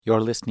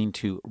You're listening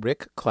to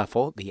Rick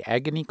Kleffel, the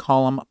Agony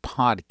Column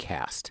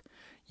podcast.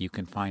 You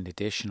can find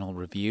additional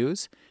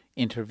reviews,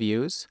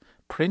 interviews,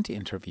 print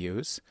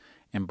interviews,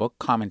 and book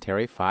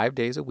commentary 5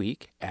 days a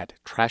week at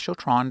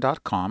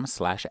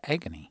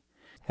trashotron.com/agony.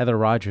 Heather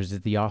Rogers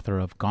is the author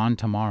of Gone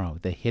Tomorrow,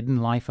 The Hidden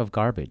Life of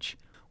Garbage.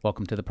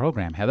 Welcome to the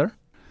program, Heather.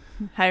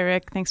 Hi,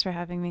 Rick. Thanks for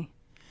having me.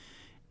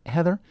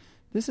 Heather,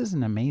 this is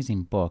an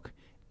amazing book,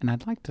 and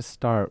I'd like to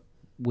start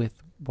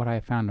with what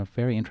I found a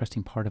very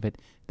interesting part of it,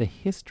 the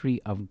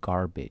history of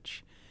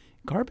garbage.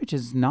 Garbage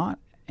is not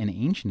an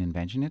ancient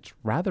invention. It's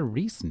rather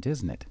recent,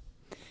 isn't it?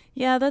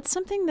 Yeah, that's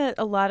something that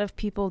a lot of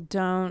people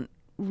don't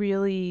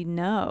really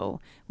know.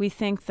 We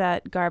think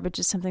that garbage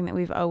is something that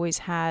we've always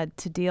had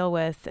to deal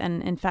with.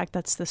 And in fact,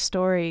 that's the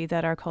story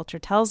that our culture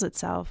tells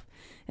itself,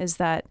 is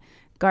that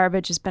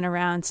garbage has been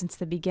around since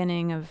the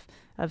beginning of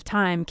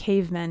time.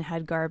 Cavemen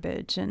had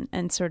garbage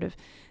and sort of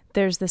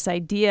there's this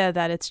idea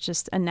that it's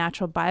just a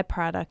natural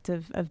byproduct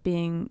of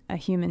being a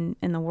human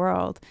in the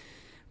world.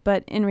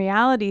 But in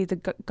reality, the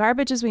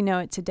garbage as we know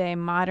it today,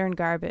 modern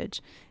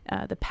garbage,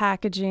 the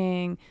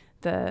packaging,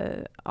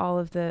 all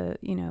of the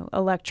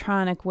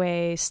electronic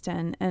waste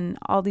and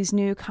all these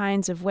new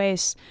kinds of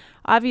waste,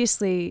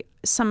 obviously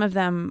some of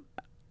them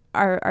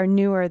are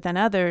newer than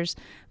others,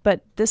 but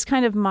this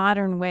kind of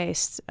modern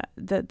waste,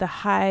 the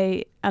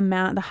high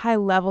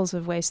levels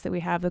of waste that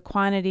we have, the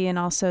quantity and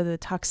also the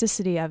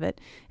toxicity of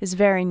it is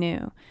very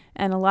new.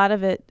 And a lot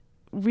of it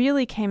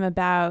really came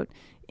about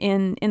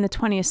in the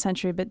 20th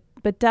century,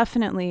 but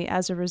definitely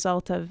as a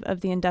result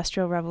of the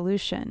Industrial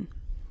Revolution.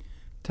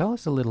 Tell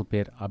us a little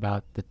bit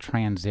about the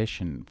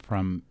transition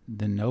from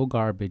the no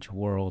garbage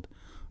world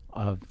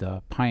of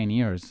the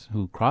pioneers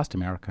who crossed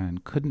America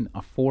and couldn't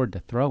afford to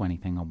throw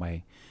anything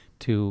away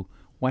to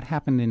what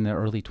happened in the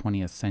early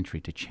 20th century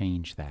to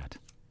change that.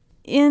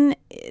 In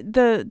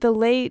the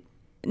late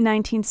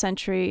 19th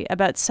century,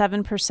 about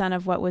 7%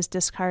 of what was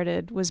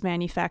discarded was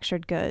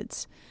manufactured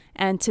goods.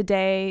 And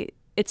today,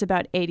 it's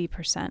about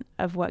 80%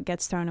 of what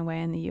gets thrown away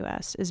in the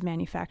U.S. is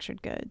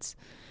manufactured goods.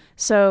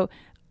 So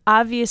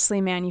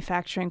obviously,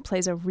 manufacturing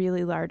plays a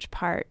really large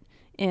part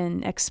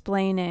in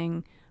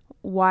explaining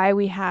why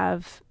we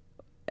have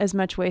as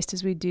much waste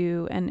as we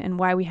do and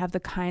why we have the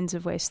kinds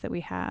of waste that we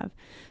have.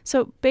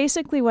 So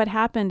basically what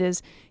happened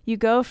is you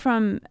go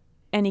from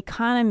an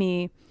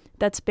economy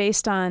that's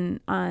based on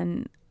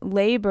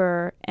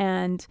labor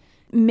and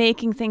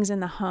making things in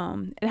the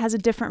home. It has a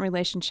different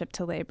relationship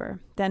to labor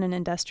than an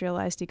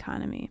industrialized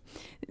economy.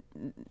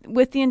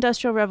 With the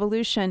Industrial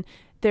Revolution,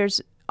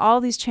 there's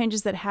all these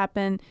changes that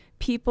happen.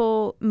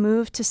 People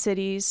move to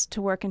cities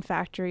to work in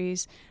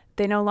factories.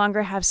 They no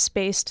longer have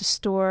space to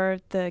store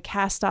the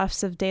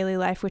cast-offs of daily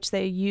life, which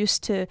they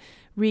used to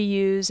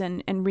reuse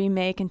and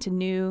remake into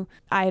new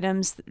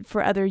items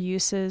for other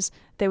uses.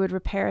 They would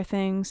repair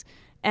things.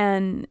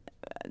 And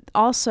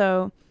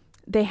also,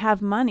 they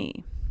have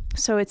money.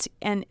 So it's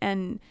and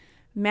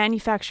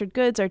manufactured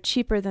goods are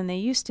cheaper than they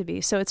used to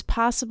be. So it's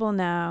possible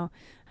now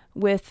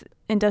with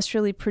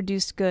industrially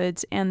produced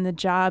goods and the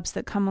jobs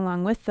that come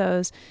along with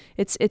those,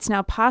 it's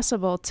now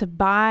possible to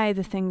buy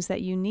the things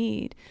that you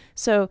need.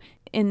 So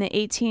in the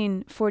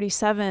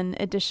 1847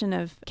 edition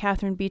of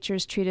Catherine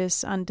Beecher's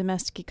treatise on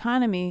domestic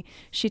economy,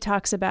 she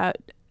talks about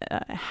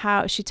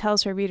how she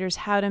tells her readers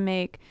how to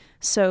make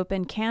soap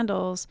and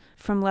candles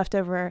from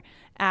leftover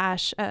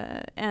ash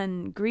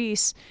and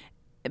grease.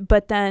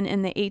 But then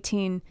in the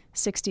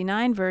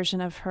 1869 version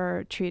of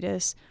her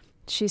treatise,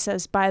 she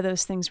says, buy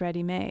those things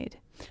ready-made.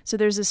 So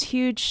there's this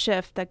huge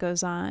shift that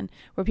goes on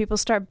where people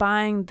start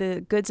buying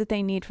the goods that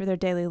they need for their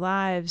daily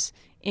lives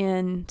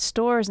in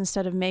stores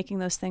instead of making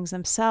those things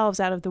themselves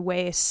out of the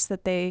waste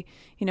that they,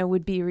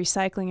 would be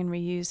recycling and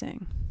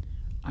reusing.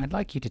 I'd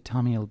like you to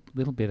tell me a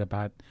little bit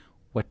about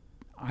what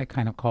I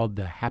kind of called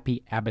the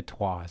happy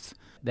abattoirs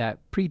that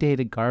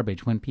predated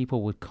garbage when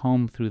people would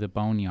comb through the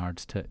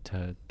boneyards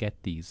to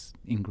get these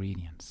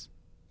ingredients.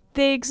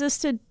 They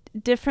existed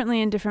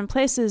differently in different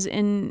places.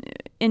 In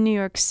New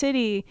York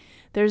City,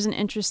 there's an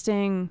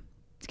interesting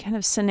kind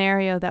of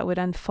scenario that would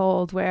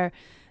unfold where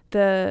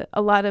a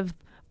lot of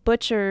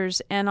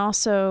butchers and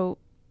also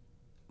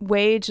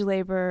wage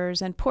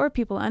laborers and poor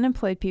people,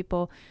 unemployed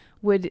people,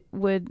 would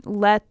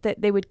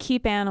they would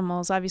keep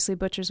animals. Obviously,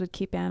 butchers would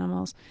keep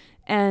animals,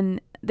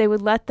 and they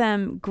would let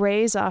them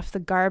graze off the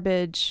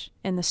garbage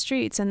in the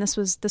streets. And this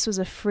was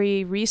a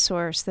free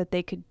resource that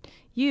they could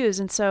use,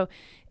 and so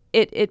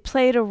it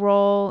played a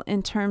role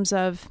in terms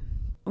of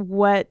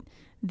what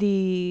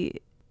the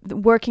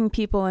working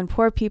people and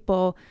poor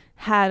people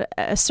had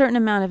a certain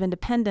amount of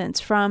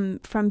independence from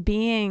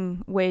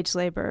being wage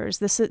laborers.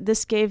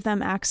 This gave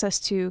them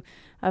access to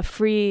a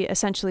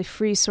essentially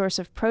free source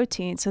of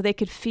protein, so they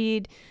could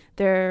feed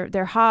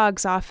their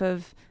hogs off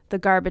of the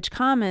garbage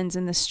commons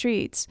in the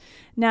streets.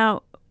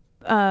 Now,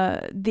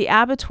 the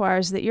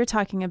abattoirs that you're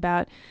talking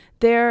about,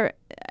 they're,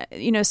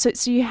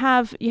 so you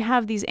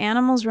have these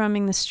animals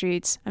roaming the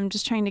streets. I'm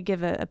just trying to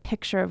give a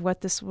picture of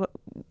what this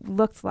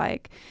looked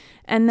like.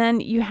 And then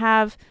you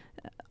have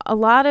a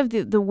lot of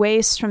the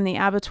waste from the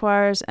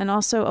abattoirs and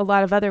also a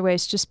lot of other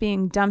waste just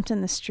being dumped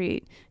in the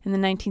street in the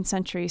 19th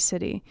century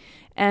city.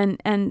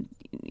 And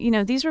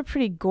these were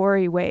pretty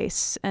gory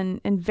wastes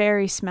and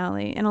very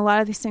smelly. And a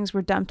lot of these things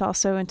were dumped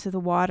also into the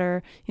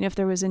water. If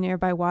there was a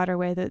nearby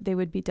waterway, that they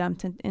would be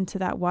dumped into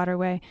that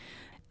waterway.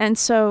 And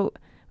so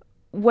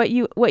what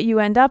you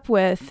end up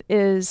with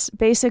is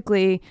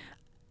basically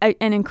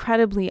an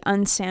incredibly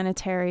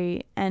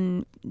unsanitary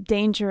and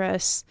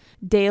dangerous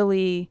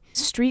daily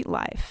street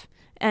life.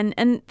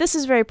 And this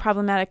is very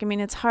problematic. I mean,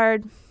 it's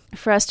hard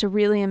for us to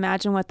really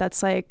imagine what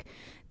that's like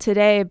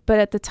today, but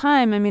at the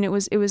time, I mean, it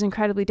was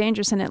incredibly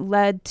dangerous, and it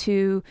led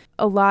to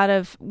a lot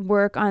of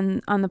work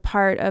on the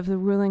part of the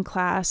ruling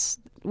class,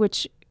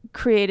 which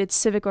created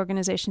civic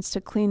organizations to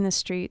clean the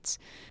streets.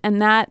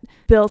 And that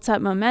built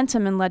up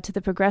momentum and led to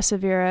the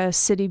Progressive Era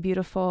City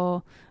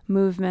Beautiful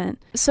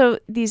movement. So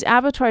these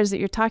abattoirs that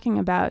you're talking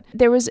about,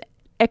 there was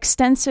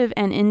extensive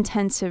and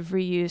intensive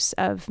reuse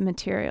of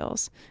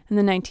materials in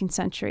the 19th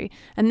century.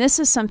 And this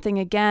is something,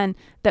 again,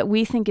 that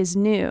we think is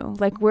new.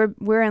 Like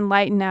we're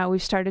enlightened now,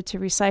 we've started to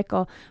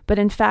recycle. But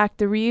in fact,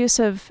 the reuse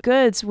of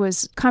goods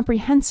was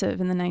comprehensive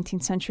in the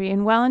 19th century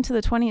and well into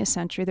the 20th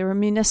century. There were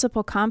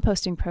municipal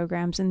composting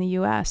programs in the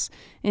U.S.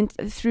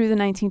 Through the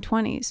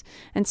 1920s.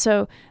 And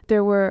so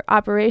there were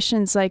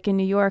operations like in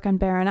New York on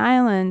Barren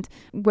Island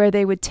where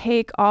they would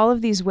take all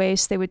of these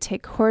wastes, they would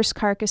take horse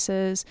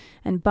carcasses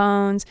and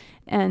bones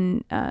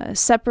and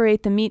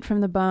separate the meat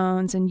from the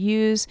bones and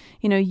use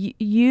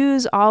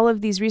all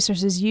of these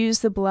resources, use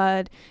the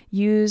blood,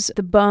 use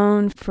the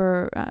bone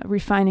for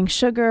refining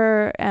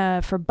sugar,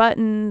 for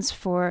buttons,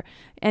 for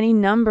any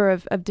number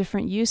of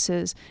different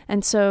uses.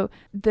 And so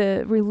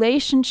the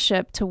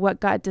relationship to what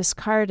got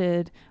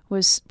discarded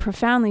was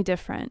profoundly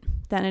different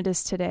than it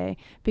is today,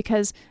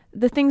 because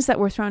the things that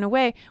were thrown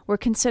away were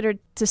considered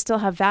to still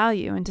have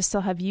value and to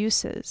still have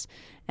uses.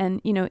 And,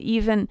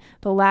 even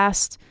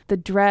the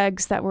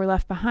dregs that were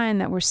left behind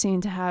that were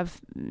seen to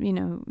have,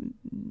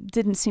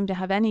 didn't seem to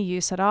have any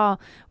use at all,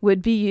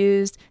 would be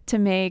used to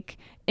make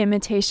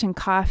imitation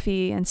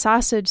coffee and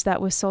sausage that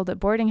was sold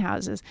at boarding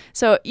houses.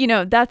 So,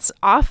 that's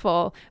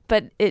awful,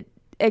 but it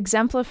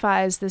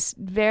exemplifies this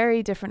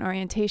very different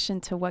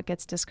orientation to what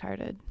gets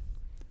discarded.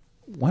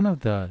 One of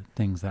the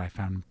things that I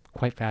found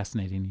quite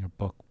fascinating in your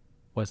book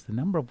was the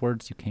number of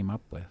words you came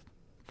up with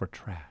for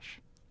trash.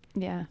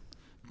 Yeah.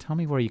 Tell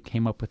me where you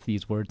came up with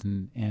these words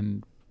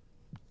and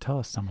tell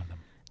us some of them.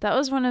 That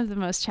was one of the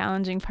most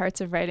challenging parts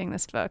of writing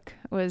this book,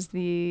 was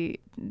the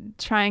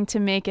trying to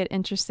make it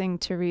interesting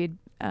to read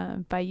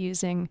by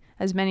using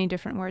as many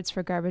different words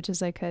for garbage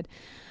as I could.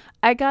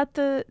 I got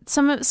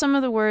some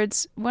of the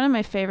words. One of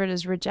my favorite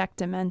is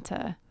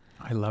rejectamenta.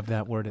 I love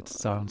that word. It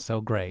sounds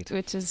so great.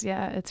 Which is,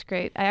 it's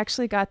great. I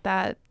actually got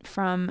that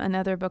from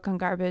another book on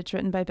garbage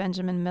written by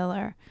Benjamin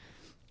Miller,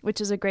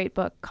 which is a great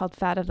book called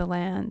Fat of the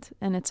Land,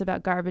 and it's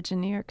about garbage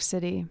in New York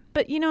City.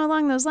 But,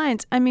 along those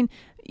lines, I mean,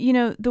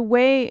 the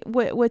way,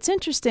 what's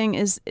interesting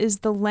is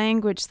the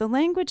language. The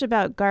language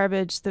about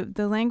garbage,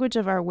 the language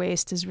of our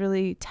waste is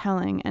really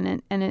telling,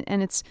 and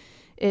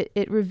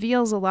it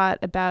reveals a lot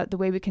about the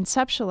way we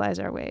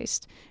conceptualize our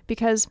waste.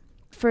 Because,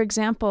 for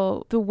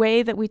example, the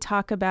way that we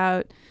talk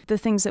about the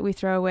things that we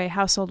throw away,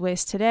 household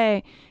waste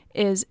today,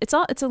 it's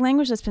a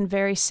language that's been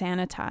very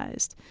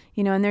sanitized,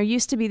 and there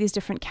used to be these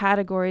different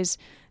categories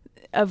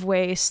of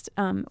waste,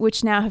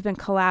 which now have been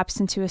collapsed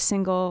into a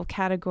single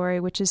category,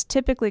 which is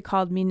typically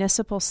called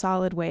municipal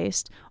solid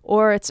waste,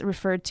 or it's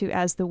referred to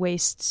as the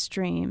waste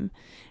stream.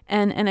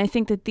 And I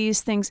think that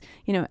these things,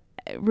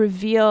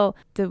 reveal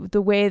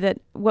the way that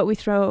what we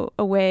throw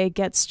away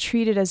gets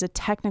treated as a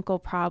technical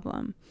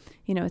problem.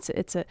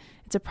 It's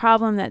a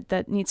problem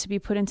that needs to be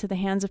put into the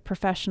hands of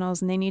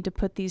professionals, and they need to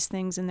put these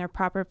things in their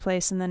proper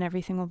place, and then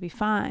everything will be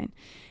fine.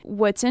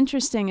 What's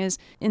interesting is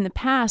in the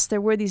past,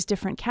 there were these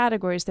different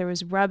categories. There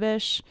was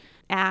rubbish,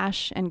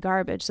 ash, and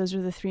garbage. Those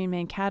are the three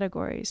main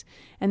categories.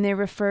 And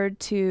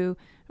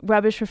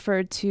rubbish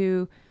referred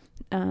to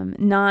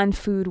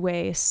non-food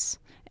waste.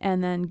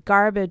 And then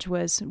garbage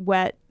was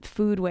wet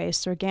food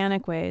waste,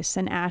 organic waste,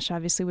 and ash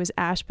obviously was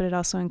ash, but it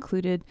also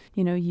included,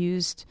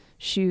 used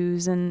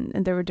shoes, and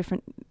there were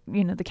different,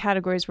 the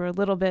categories were a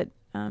little bit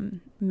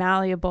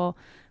malleable.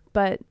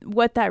 But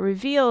what that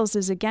reveals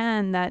is,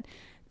 again, that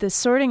the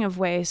sorting of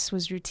waste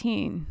was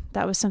routine.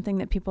 That was something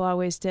that people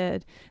always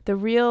did. The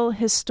real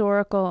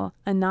historical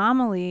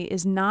anomaly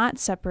is not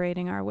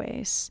separating our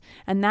waste.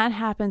 And that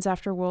happens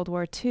after World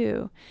War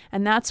II.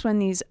 And that's when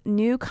these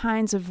new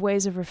kinds of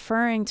ways of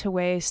referring to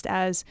waste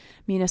as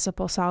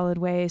municipal solid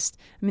waste,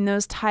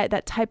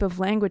 that type of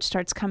language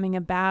starts coming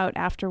about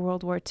after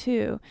World War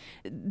II.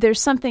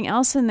 There's something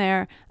else in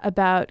there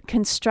about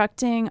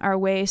constructing our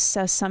waste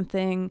as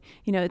something,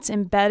 it's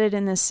embedded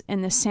in this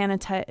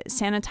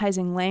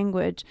sanitizing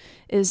language,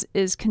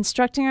 is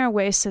constructing our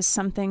waste as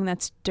something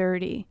that's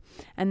dirty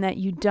and that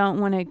you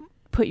don't want to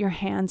put your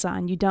hands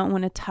on. You don't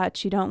want to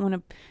touch. You don't want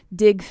to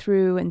dig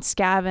through and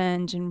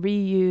scavenge and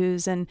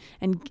reuse, and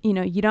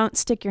you don't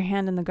stick your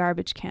hand in the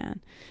garbage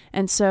can.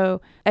 And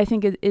so I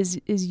think it is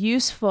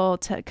useful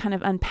to kind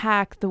of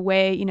unpack the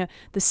way,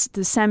 the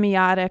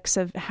semiotics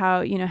of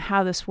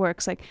how this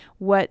works, like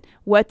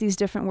what these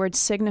different words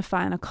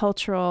signify on a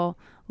cultural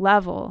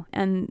level.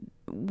 And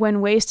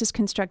when waste is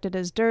constructed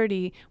as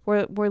dirty,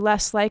 we're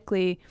less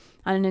likely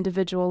on an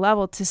individual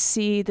level to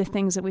see the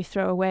things that we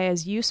throw away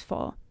as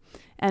useful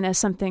and as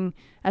something,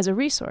 as a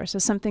resource,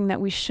 as something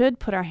that we should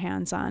put our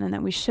hands on and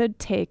that we should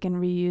take and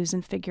reuse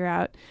and figure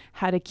out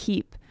how to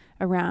keep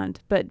around.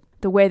 But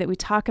the way that we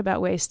talk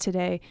about waste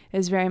today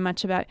is very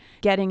much about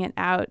getting it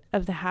out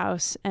of the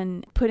house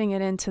and putting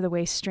it into the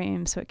waste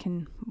stream so it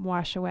can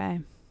wash away.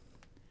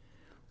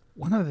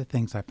 One of the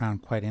things I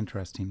found quite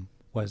interesting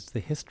was the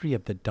history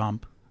of the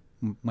dump,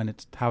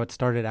 how it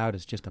started out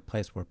as just a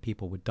place where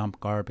people would dump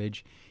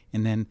garbage,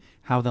 and then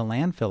how the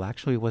landfill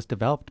actually was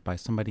developed by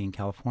somebody in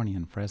California,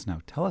 in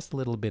Fresno. Tell us a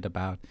little bit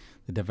about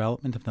the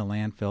development of the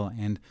landfill,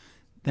 and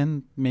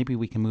then maybe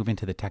we can move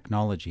into the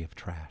technology of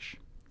trash.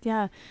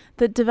 Yeah,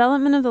 the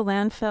development of the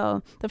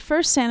landfill, the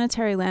first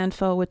sanitary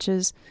landfill, which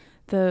is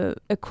the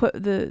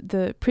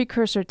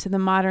precursor to the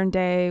modern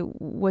day,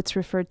 what's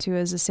referred to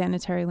as a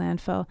sanitary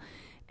landfill.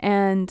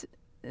 And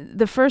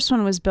the first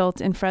one was built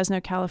in Fresno,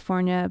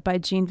 California by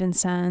Jean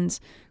Vincennes,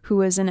 who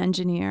was an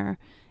engineer.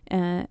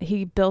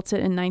 He built it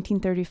in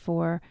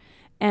 1934.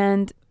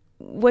 And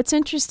what's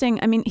interesting,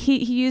 I mean,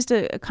 he used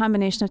a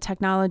combination of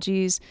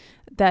technologies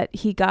that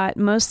he got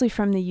mostly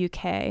from the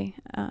UK.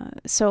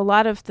 So a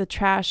lot of the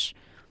trash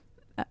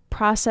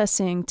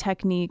processing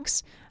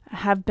techniques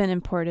have been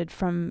imported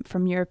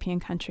from European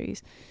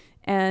countries.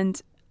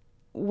 And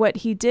what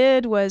he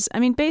did was, I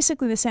mean,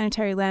 basically the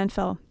sanitary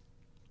landfill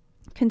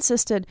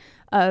consisted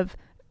of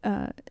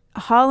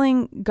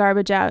hauling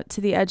garbage out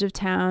to the edge of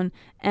town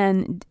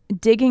and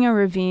digging a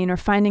ravine or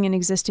finding an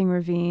existing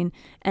ravine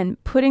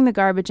and putting the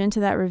garbage into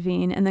that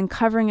ravine and then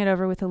covering it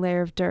over with a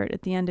layer of dirt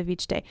at the end of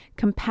each day,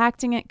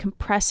 compacting it,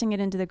 compressing it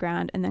into the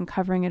ground, and then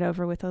covering it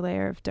over with a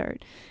layer of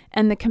dirt.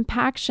 And the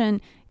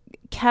compaction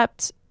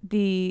kept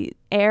the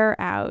air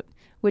out,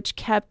 which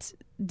kept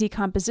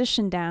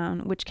decomposition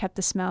down, which kept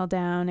the smell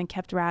down and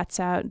kept rats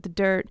out. The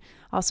dirt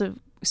also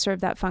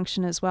served that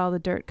function as well, the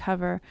dirt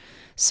cover.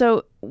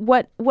 So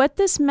what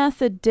this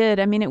method did,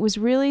 I mean, it was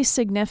really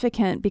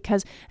significant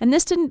because, and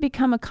this didn't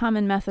become a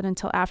common method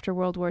until after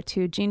World War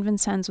II. Jean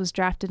Vincennes was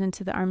drafted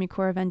into the Army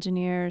Corps of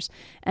Engineers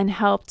and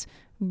helped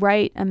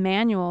write a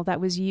manual that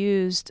was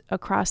used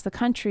across the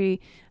country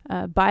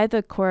by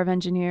the Corps of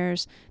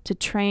Engineers to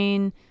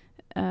train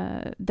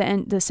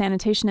the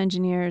sanitation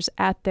engineers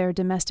at their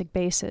domestic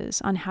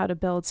bases on how to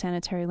build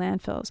sanitary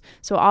landfills.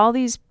 So all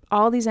these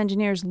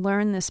engineers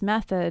learned this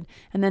method,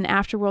 and then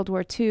after World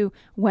War II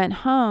went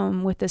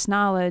home with this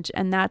knowledge,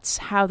 and that's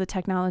how the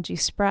technology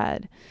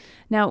spread.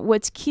 Now,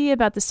 what's key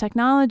about this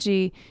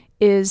technology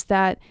is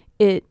that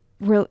it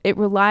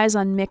relies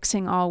on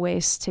mixing all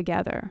waste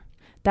together.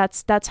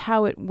 That's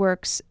how it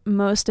works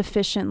most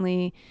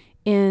efficiently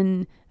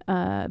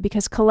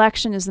because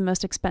collection is the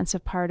most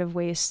expensive part of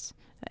waste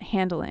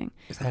handling.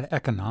 Is that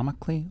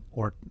economically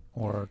or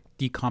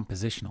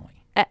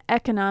decompositionally?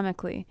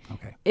 Economically.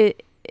 Okay.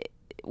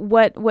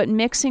 What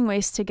mixing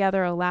waste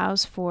together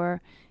allows for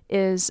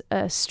is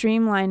a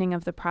streamlining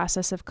of the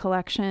process of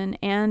collection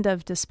and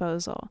of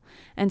disposal.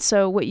 And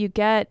so what you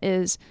get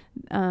is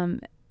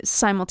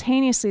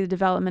simultaneously the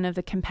development of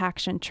the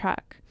compaction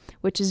truck,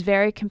 which is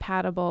very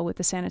compatible with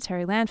the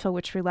sanitary landfill,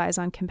 which relies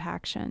on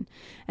compaction.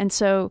 And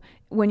so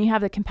when you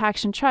have the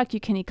compaction truck, you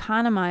can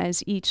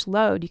economize each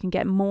load. You can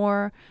get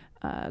more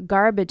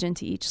garbage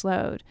into each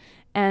load.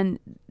 And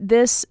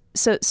this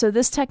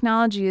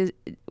technology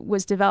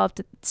was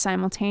developed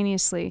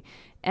simultaneously,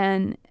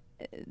 and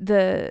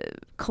the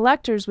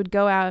collectors would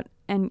go out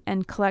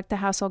and collect the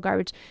household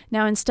garbage.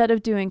 Now, instead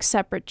of doing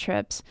separate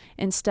trips,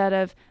 instead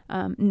of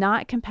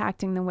not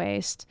compacting the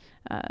waste,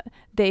 and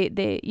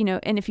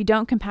if you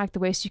don't compact the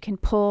waste, you can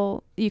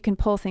pull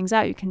things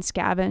out. You can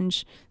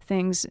scavenge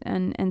things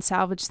and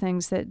salvage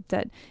things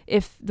that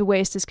if the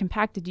waste is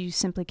compacted, you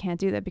simply can't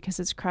do that because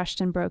it's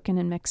crushed and broken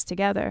and mixed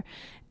together.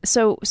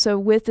 So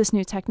with this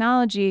new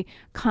technology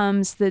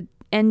comes the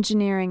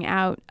engineering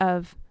out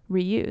of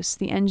reuse,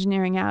 the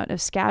engineering out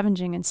of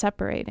scavenging and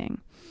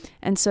separating.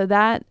 And so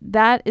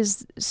that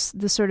is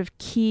the sort of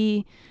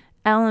key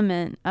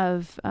element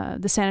of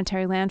the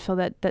sanitary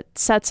landfill that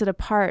sets it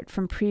apart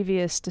from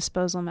previous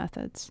disposal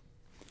methods.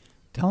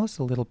 Tell us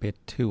a little bit,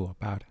 too,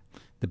 about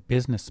the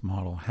business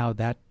model, how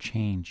that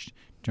changed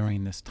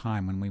during this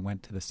time when we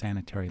went to the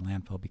sanitary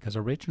landfill, because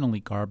originally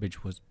garbage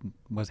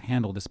was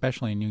handled,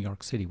 especially in New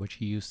York City,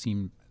 which you use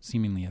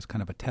seemingly as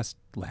kind of a test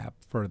lab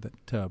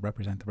to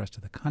represent the rest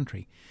of the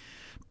country,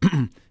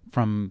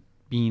 from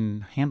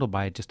being handled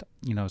by just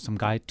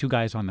two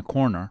guys on the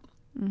corner,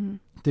 mm-hmm.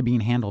 to being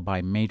handled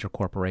by major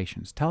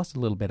corporations. Tell us a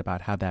little bit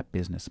about how that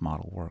business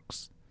model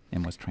works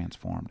and was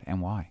transformed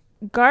and why.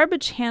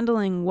 garbage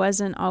handling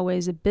wasn't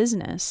always a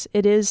business.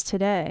 It is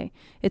today.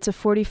 It's a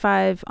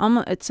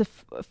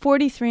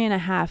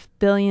 $43.5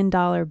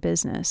 billion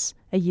business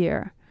a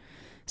year.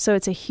 So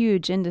it's a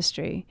huge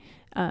industry.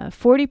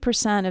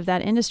 40% of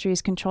that industry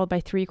is controlled by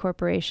 3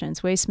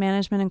 corporations: Waste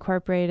Management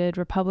Incorporated,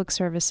 Republic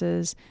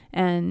Services,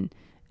 and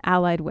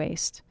Allied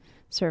Waste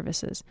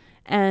Services.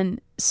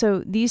 And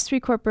so these 3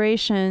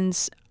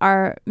 corporations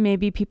are,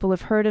 maybe people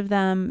have heard of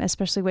them,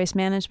 especially Waste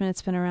Management.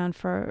 It's been around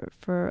for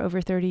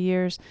over 30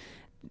 years.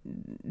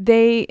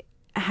 They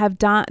have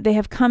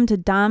come to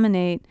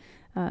dominate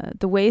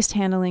the waste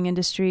handling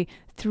industry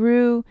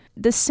through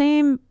the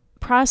same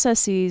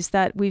processes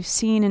that we've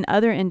seen in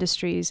other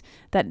industries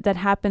that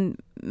happened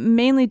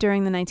mainly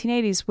during the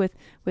 1980s with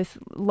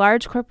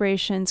large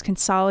corporations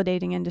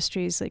consolidating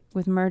industries, like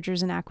with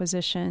mergers and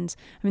acquisitions.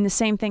 I mean, the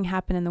same thing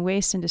happened in the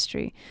waste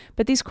industry.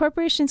 But these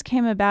corporations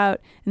came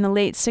about in the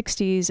late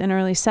 60s and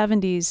early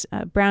 70s.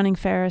 Browning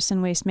Ferris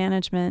and Waste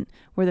Management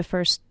were the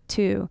first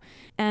 2.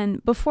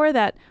 And before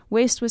that,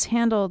 waste was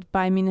handled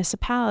by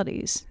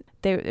municipalities.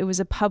 It was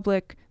a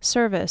public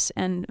service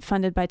and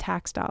funded by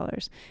tax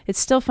dollars. It's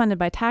still funded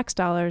by tax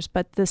dollars,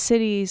 but the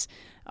cities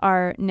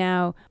are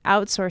now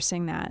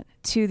outsourcing that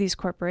to these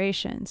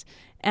corporations.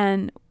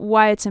 And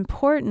why it's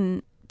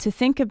important to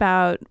think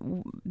about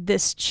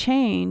this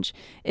change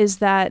is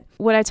that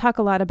what I talk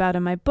a lot about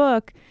in my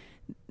book,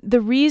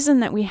 the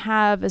reason that we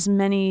have as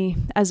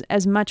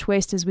much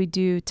waste as we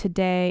do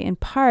today, in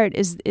part,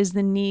 is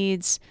the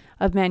needs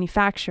of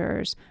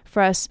manufacturers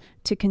for us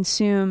to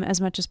consume as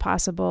much as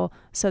possible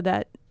so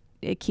that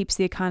it keeps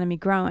the economy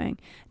growing.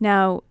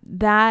 Now,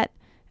 that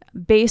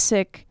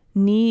basic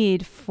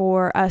need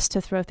for us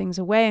to throw things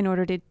away in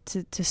order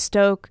to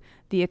stoke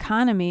the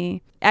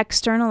economy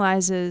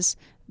externalizes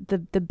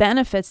the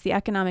benefits, the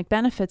economic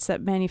benefits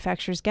that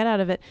manufacturers get out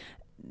of it.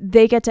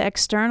 They get to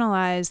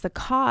externalize the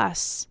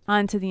costs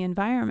onto the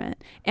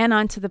environment and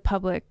onto the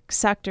public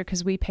sector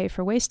because we pay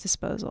for waste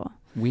disposal.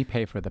 We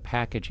pay for the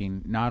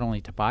packaging, not only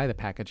to buy the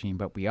packaging,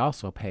 but we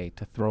also pay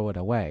to throw it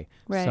away.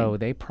 Right. So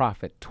they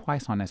profit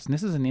twice on this. And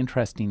this is an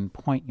interesting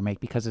point you make,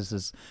 because this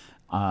is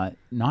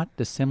not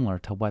dissimilar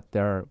to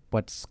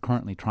what's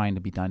currently trying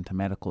to be done to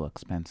medical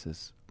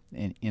expenses,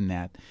 in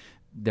that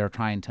they're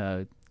trying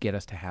to get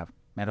us to have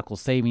medical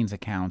savings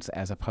accounts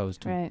as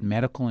opposed to Right.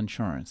 medical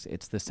insurance.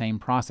 It's the same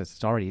process.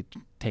 It's already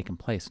taken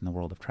place in the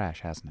world of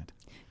trash, hasn't it?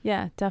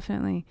 Yeah,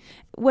 definitely.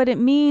 What it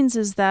means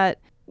is that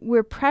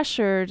we're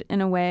pressured in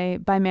a way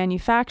by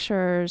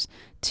manufacturers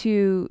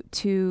to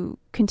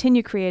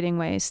continue creating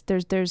waste.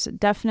 There's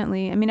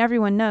definitely, I mean,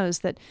 everyone knows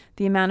that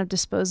the amount of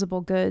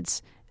disposable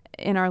goods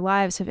in our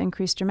lives have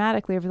increased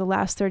dramatically. Over the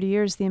last 30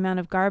 years, the amount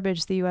of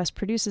garbage the U.S.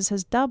 produces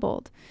has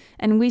doubled.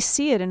 And we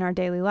see it in our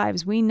daily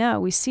lives.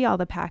 We see all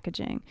the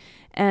packaging.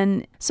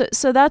 And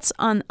so that's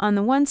on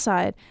the one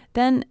side.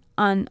 Then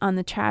on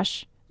the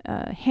trash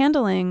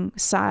handling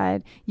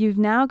side, you've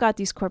now got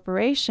these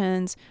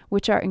corporations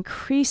which are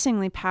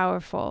increasingly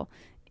powerful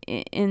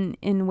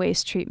in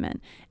waste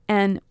treatment.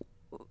 And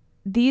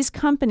these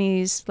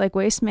companies, like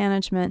Waste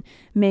Management,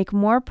 make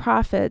more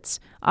profits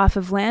off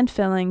of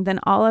landfilling than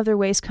all other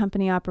waste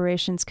company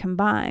operations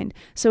combined.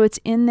 So it's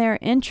in their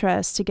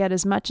interest to get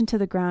as much into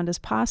the ground as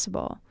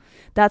possible.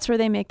 That's where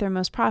they make their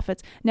most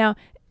profits. Now,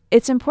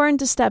 it's important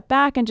to step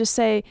back and just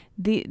say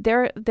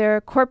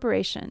they're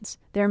corporations.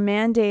 They're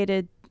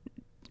mandated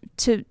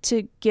to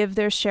give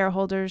their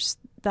shareholders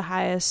the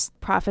highest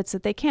profits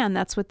that they can.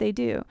 That's what they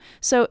do.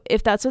 So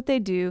if that's what they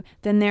do,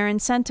 then they're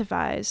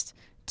incentivized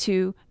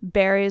to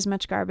bury as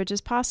much garbage as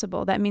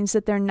possible. That means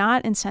that they're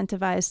not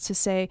incentivized to,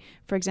 say,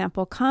 for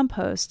example,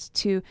 compost,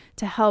 to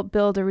help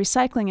build a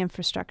recycling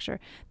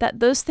infrastructure. That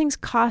those things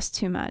cost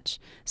too much.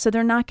 So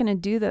they're not going to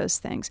do those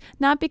things.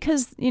 Not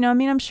because,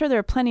 I'm sure there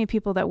are plenty of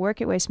people that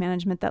work at Waste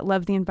Management that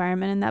love the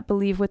environment and that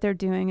believe what they're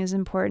doing is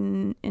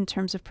important in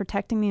terms of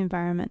protecting the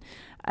environment.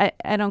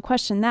 I don't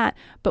question that.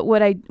 But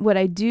what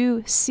I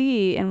do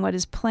see, and what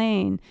is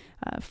plain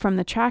from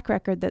the track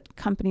record that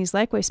companies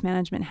like Waste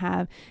Management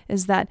have,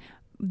 is that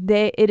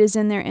it is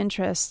in their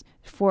interest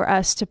for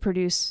us to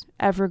produce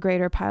ever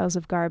greater piles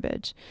of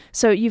garbage.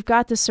 So you've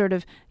got this sort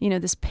of,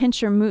 this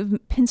pincer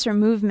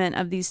movement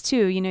of these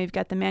two. You've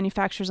got the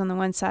manufacturers on the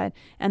one side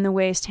and the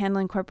waste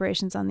handling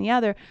corporations on the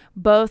other,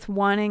 both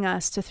wanting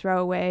us to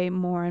throw away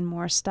more and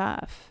more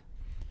stuff.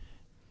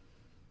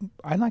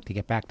 I'd like to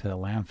get back to the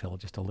landfill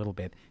just a little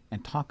bit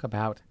and talk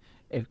about,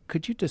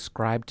 could you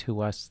describe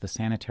to us the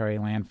sanitary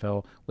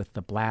landfill with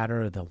the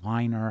bladder, the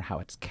liner, how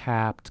it's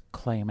capped,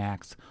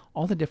 Climax,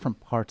 all the different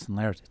parts and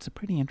layers? It's a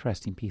pretty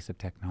interesting piece of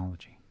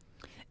technology.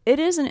 It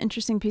is an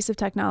interesting piece of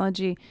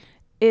technology.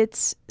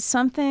 It's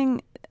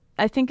something,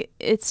 I think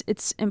it's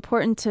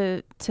important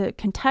to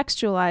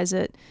contextualize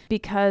it,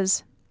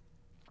 because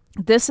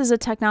this is a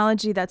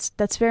technology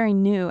that's very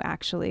new,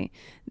 actually.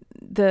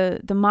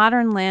 The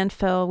modern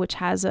landfill, which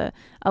has a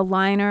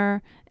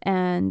liner,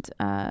 and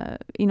a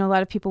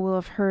lot of people will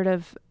have heard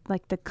of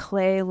like the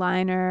clay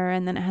liner,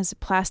 and then it has a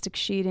plastic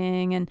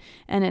sheeting, and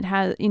it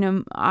has,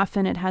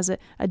 often it has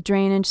a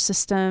drainage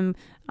system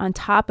on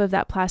top of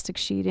that plastic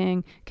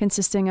sheeting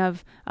consisting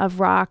of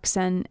rocks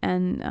and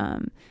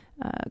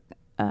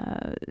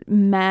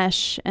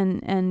mesh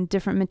and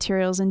different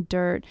materials and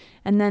dirt.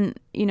 And then,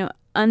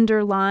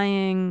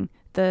 underlying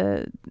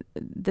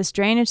this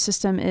drainage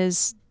system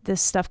is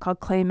this stuff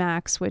called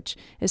Claymax, which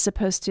is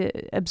supposed to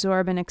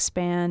absorb and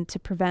expand to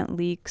prevent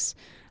leaks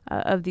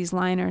of these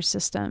liner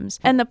systems.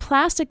 And the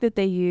plastic that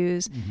they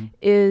use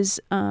is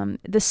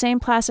the same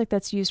plastic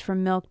that's used for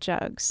milk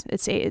jugs.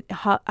 It's a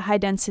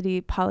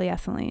high-density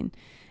polyethylene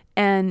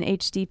and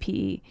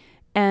HDPE,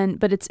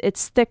 but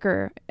it's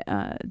thicker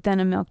than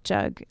a milk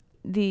jug.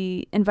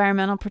 The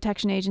Environmental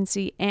Protection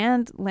Agency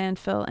and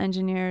landfill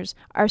engineers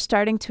are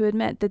starting to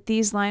admit that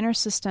these liner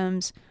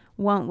systems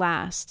won't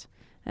last.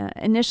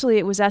 Initially,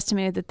 it was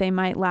estimated that they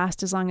might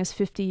last as long as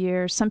 50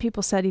 years. Some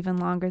people said even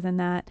longer than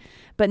that.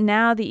 But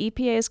now the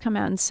EPA has come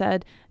out and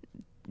said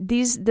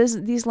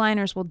these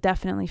liners will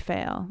definitely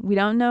fail. We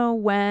don't know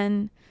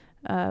when.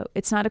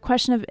 It's not a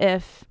question of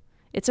if.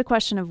 It's a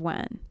question of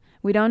when.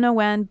 We don't know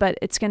when, but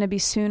it's going to be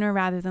sooner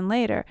rather than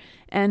later.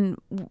 And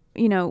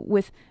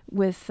with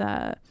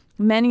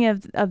many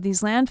of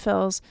these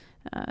landfills,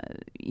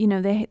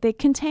 they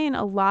contain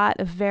a lot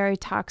of very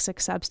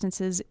toxic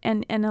substances.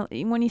 And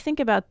when you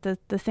think about the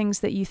things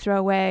that you throw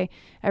away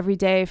every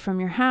day from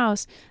your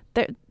house,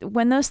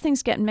 when those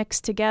things get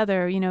mixed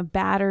together,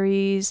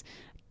 batteries,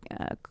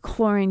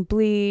 chlorine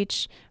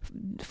bleach,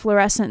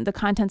 the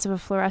contents of a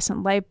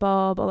fluorescent light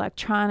bulb,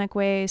 electronic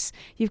waste,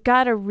 you've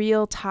got a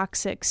real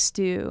toxic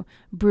stew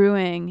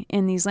brewing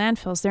in these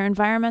landfills. They're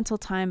environmental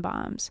time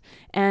bombs,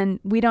 and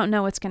we don't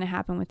know what's going to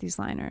happen with these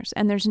liners,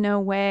 and there's no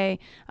way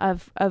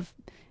of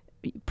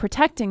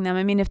protecting them.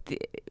 I mean,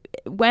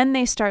 when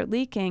they start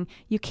leaking,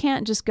 you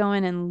can't just go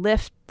in and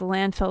lift the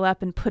landfill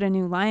up and put a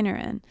new liner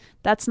in.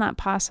 That's not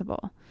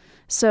possible.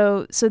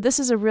 So this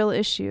is a real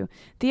issue.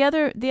 The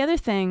other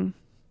thing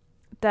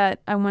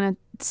that I want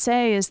to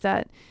say is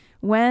that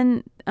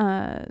when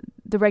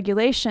the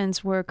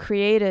regulations were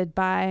created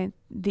by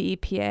the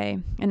EPA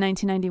in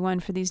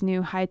 1991 for these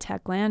new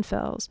high-tech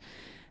landfills,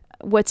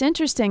 what's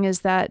interesting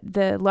is that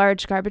the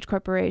large garbage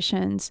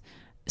corporations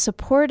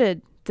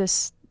supported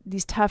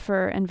these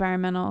tougher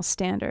environmental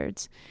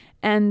standards.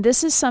 And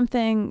this is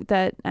something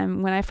that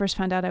when I first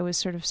found out, I was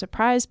sort of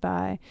surprised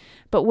by.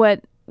 But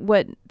what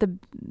the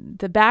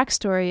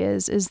backstory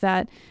is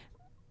that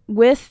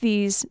with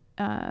these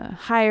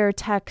higher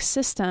tech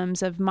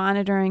systems of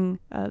monitoring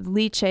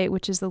leachate,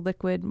 which is the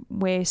liquid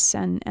waste,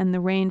 and the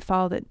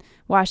rainfall that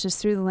washes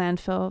through the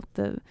landfill,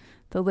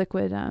 the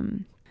liquid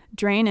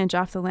drainage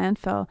off the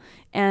landfill,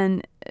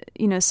 and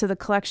so the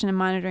collection and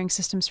monitoring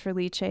systems for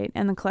leachate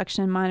and the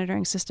collection and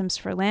monitoring systems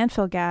for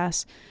landfill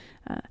gas,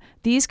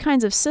 these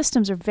kinds of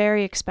systems are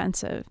very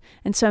expensive.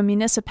 And so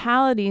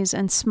municipalities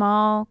and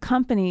small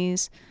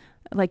companies,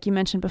 like you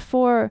mentioned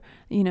before,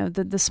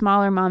 the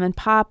smaller mom and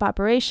pop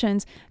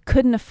operations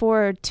couldn't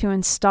afford to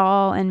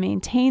install and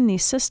maintain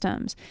these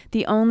systems.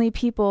 The only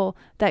people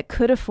that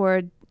could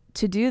afford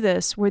to do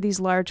this were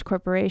these large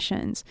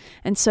corporations.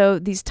 And so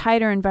these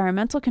tighter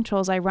environmental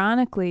controls,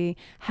 ironically,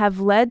 have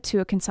led to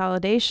a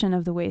consolidation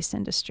of the waste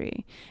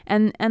industry.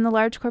 And the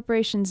large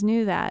corporations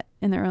knew that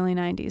in the early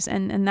 90s.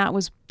 And that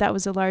was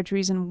a large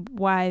reason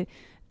why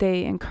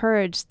they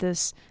encouraged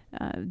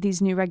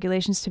these new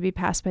regulations to be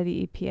passed by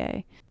the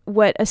EPA.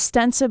 What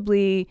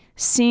ostensibly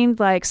seemed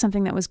like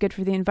something that was good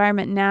for the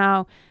environment,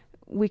 now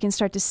we can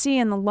start to see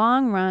in the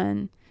long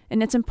run.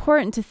 And it's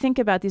important to think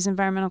about these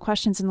environmental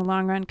questions in the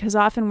long run, because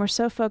often we're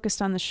so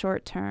focused on the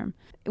short term.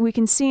 We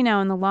can see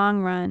now in the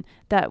long run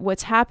that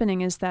what's happening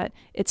is that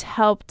it's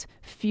helped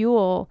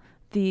fuel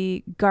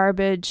the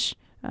garbage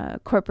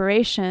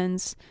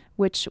corporations,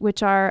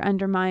 which are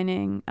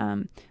undermining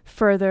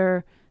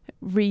further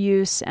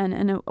reuse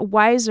and a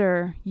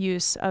wiser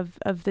use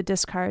of the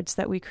discards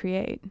that we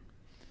create.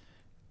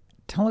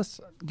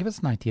 Give us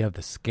an idea of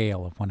the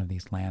scale of one of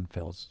these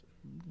landfills.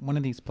 One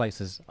of these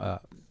places,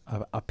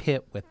 a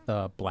pit with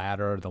the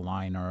bladder, the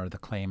liner, the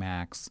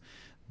Claymax,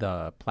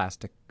 the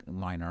plastic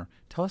liner.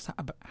 Tell us,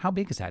 how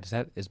big is that? Is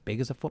that as big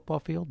as a football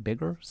field?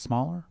 Bigger?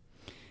 Smaller?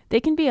 They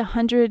can be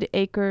 100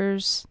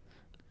 acres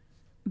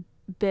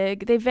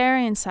big. They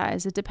vary in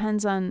size. It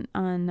depends on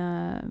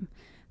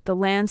the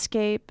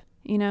landscape.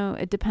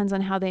 It depends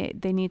on how they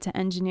need to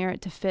engineer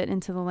it to fit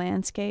into the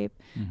landscape.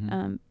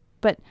 Mm-hmm.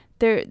 But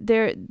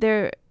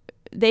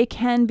they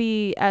can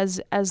be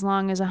as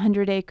long as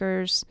 100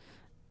 acres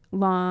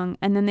long,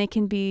 and then they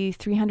can be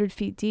 300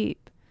 feet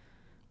deep.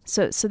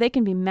 So they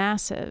can be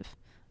massive,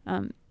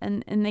 and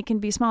they can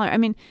be smaller. I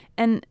mean,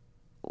 and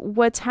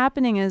what's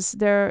happening is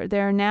there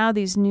are now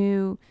these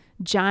new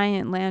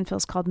giant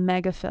landfills called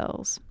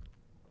megafills,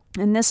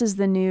 and this is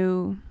the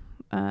new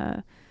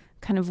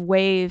kind of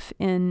wave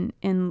in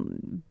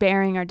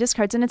burying our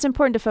discards. And it's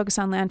important to focus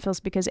on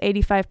landfills because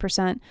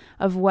 85%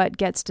 of what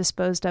gets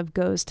disposed of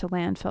goes to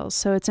landfills.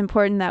 So it's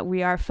important that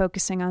we are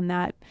focusing on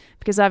that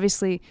because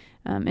obviously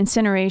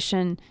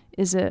incineration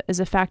is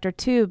a factor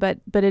too, but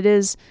it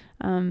is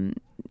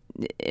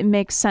it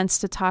makes sense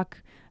to talk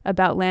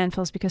about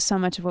landfills because so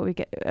much of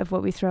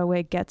what we throw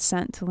away gets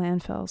sent to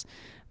landfills.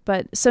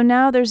 But so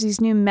now there's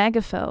these new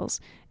megafills,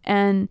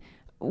 and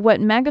what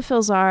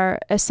megafills are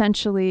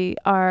essentially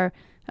are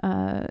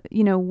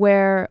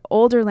where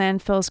older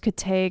landfills could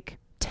take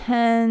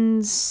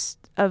tens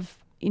of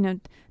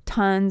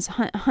tons,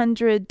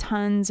 100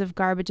 tons of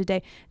garbage a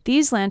day.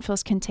 These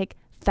landfills can take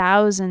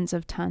thousands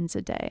of tons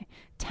a day,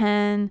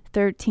 10,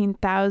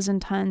 13,000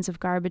 tons of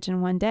garbage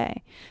in one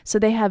day. So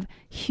they have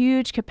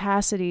huge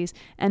capacities,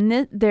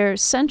 and they're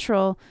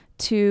central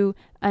to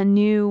a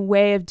new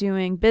way of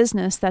doing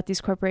business that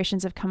these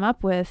corporations have come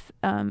up with,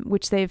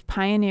 which they've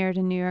pioneered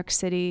in New York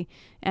City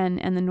and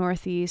the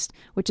Northeast,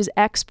 which is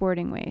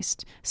exporting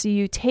waste. So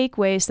you take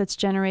waste that's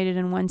generated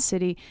in one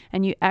city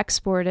and you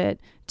export it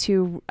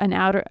to an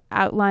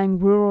outlying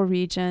rural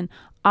region,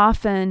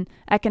 often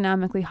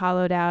economically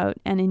hollowed out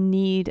and in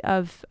need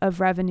of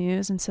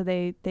revenues. And so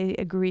they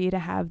agree to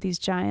have these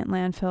giant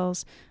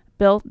landfills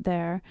built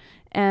there.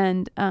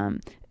 And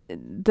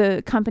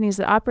the companies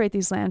that operate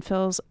these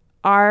landfills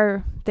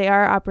are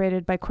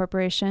operated by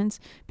corporations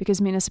because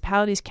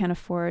municipalities can't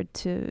afford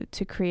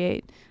to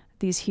create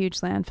these huge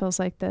landfills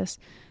like this.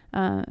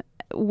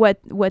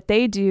 What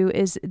they do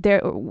is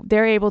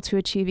they're able to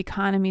achieve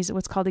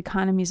what's called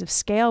economies of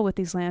scale with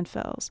these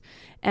landfills,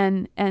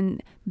 and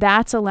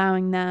that's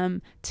allowing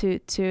them to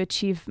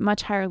achieve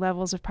much higher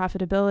levels of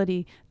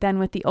profitability than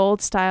with the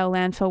old style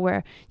landfill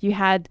where you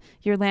had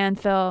your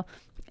landfill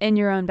in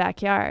your own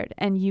backyard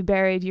and you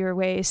buried your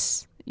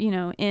waste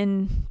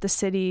in the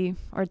city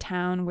or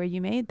town where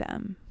you made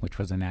them. Which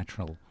was a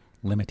natural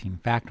limiting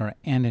factor.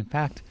 And in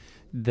fact,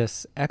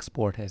 this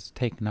export has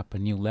taken up a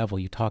new level.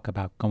 You talk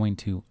about going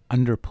to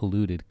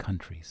underpolluted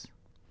countries,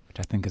 which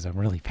I think is a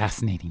really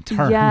fascinating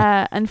term.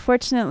 Yeah,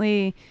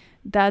 unfortunately,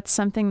 that's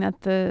something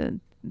that the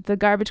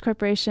garbage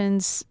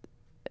corporations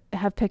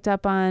have picked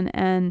up on,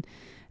 and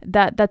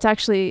that's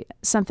actually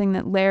something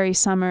that Larry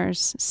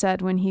Summers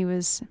said when he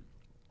was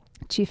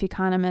chief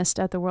economist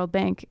at the World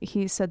Bank.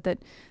 He said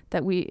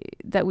that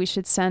we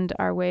should send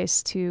our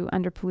waste to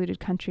underpolluted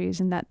countries,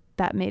 and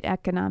that made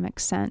economic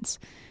sense.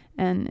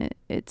 And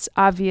it's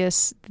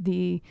obvious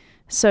the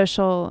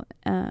social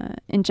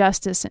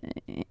injustice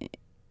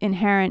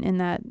inherent in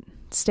that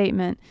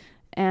statement,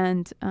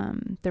 and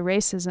the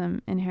racism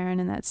inherent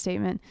in that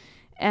statement,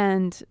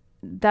 and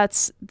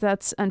that's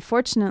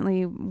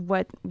unfortunately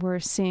what we're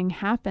seeing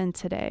happen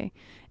today.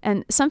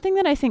 And something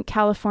that I think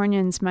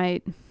Californians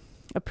might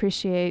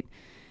appreciate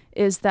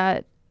is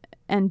that,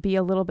 and be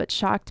a little bit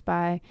shocked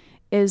by,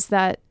 is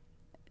that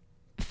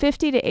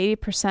 50 to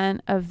 80%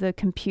 of the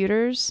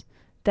computers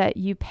that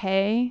you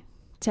pay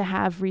to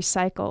have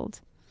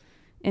recycled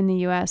in the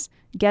U.S.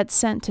 get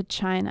sent to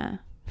China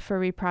for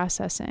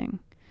reprocessing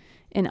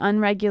in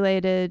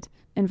unregulated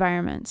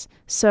environments.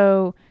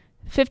 So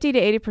 50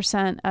 to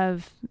 80%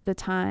 of the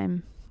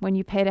time when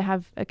you pay to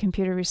have a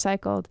computer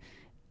recycled,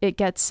 it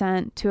gets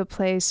sent to a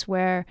place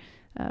where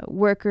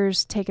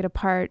workers take it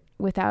apart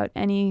without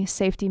any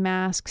safety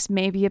masks,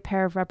 maybe a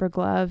pair of rubber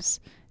gloves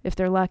if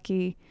they're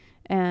lucky,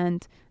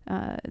 and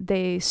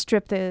they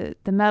strip the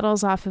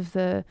metals off of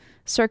the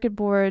circuit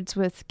boards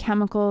with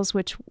chemicals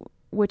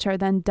which are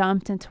then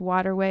dumped into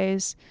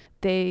waterways.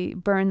 They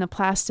burn the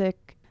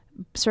plastic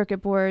circuit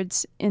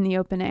boards in the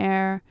open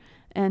air.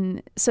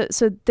 And so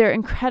they're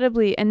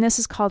incredibly, and this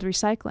is called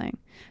recycling.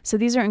 So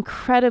these are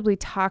incredibly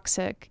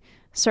toxic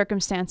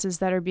circumstances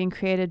that are being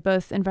created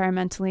both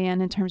environmentally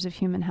and in terms of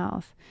human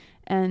health.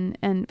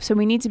 And so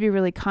we need to be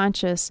really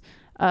conscious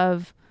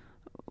of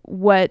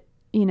what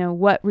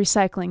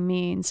recycling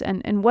means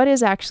and what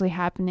is actually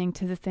happening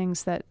to the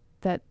things that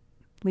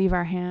leave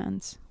our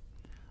hands.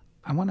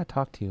 I want to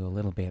talk to you a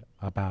little bit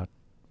about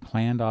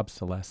planned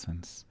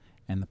obsolescence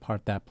and the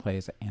part that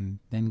plays, and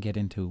then get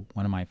into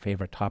one of my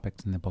favorite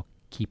topics in the book,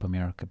 Keep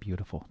America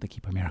Beautiful, the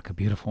Keep America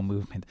Beautiful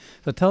movement.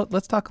 So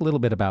let's talk a little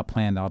bit about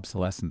planned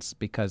obsolescence,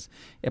 because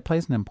it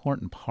plays an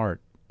important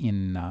part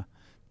in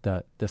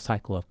the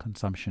cycle of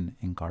consumption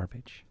in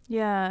garbage.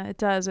 Yeah, it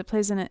does. It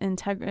plays a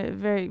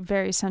very,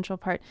 very central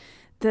part.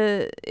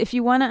 If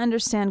you want to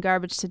understand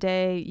garbage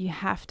today, you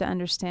have to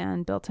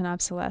understand built-in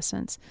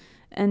obsolescence.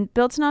 And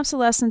built-in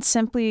obsolescence,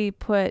 simply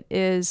put,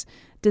 is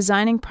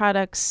designing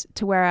products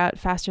to wear out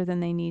faster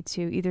than they need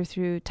to, either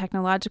through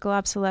technological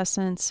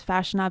obsolescence,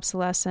 fashion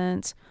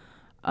obsolescence,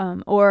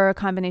 or a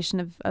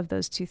combination of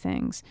those two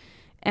things.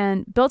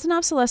 And built-in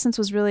obsolescence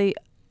was really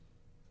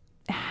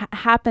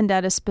happened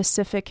at a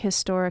specific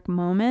historic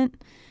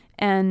moment,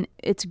 and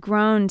it's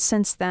grown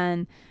since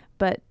then,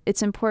 but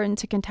it's important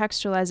to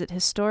contextualize it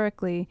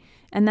historically.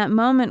 And that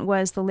moment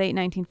was the late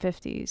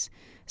 1950s.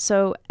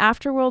 So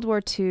after World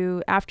War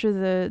II, after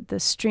the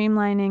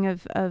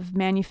streamlining of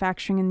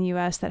manufacturing in the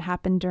U.S. that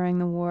happened during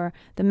the war,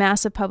 the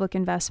massive public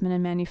investment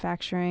in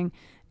manufacturing,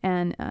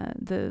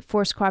 the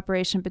forced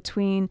cooperation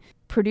between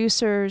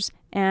producers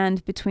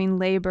and between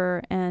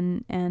labor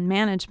and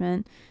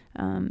management,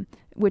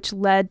 which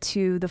led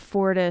to the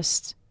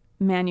Fordist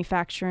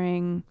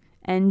manufacturing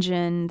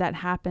engine that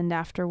happened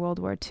after World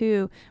War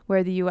II,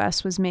 where the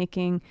U.S. was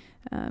making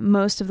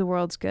most of the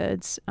world's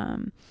goods.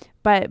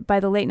 By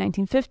the late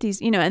 1950s,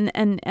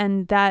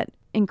 and that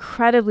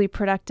incredibly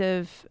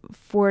productive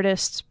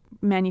Fordist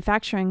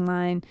manufacturing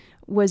line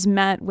was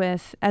met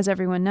with, as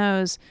everyone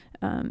knows,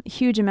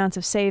 huge amounts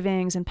of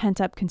savings and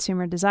pent-up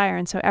consumer desire.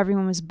 And so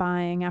everyone was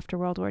buying after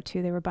World War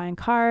II. They were buying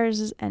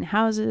cars and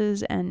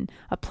houses and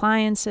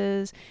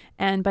appliances.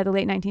 And by the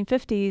late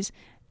 1950s,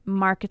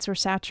 markets were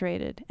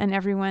saturated and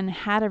everyone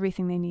had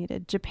everything they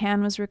needed.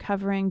 Japan was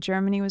recovering.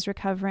 Germany was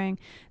recovering.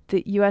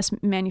 The U.S.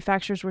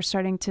 manufacturers were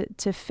starting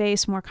to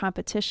face more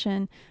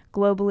competition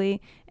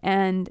globally.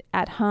 And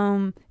at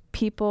home,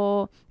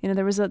 people,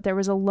 there was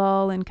a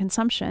lull in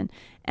consumption,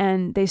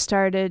 and they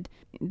started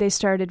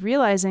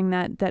realizing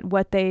that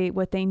what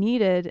they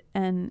needed,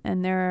 and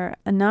there are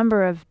a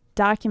number of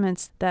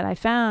documents that I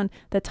found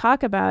that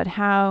talk about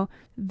how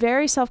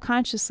very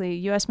self-consciously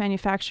U.S.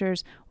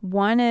 manufacturers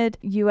wanted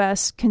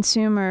U.S.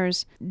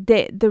 consumers.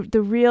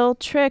 The real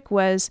trick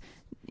was,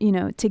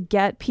 to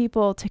get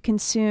people to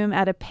consume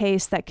at a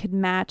pace that could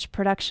match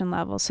production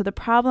levels. So the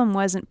problem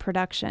wasn't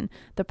production;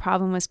 the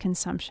problem was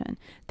consumption.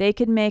 They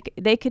could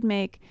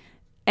make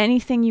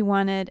anything you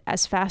wanted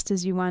as fast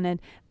as you wanted,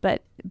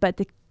 but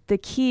the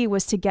key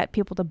was to get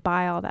people to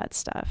buy all that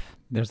stuff.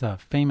 There's a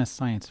famous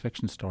science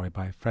fiction story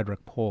by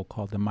Frederik Pohl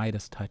called The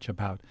Midas Touch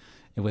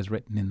it was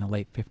written in the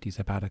late 50s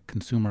about a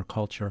consumer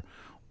culture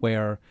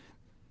where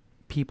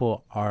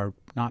people are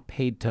not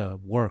paid to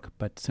work,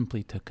 but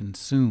simply to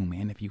consume.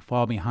 And if you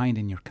fall behind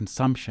in your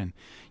consumption,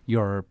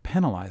 you're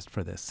penalized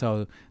for this.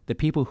 So the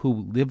people who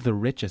live the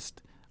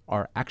richest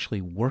are actually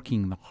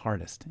working the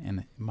hardest, and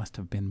it must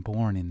have been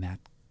born in that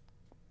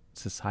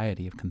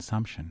society of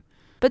consumption.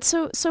 But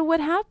so what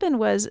happened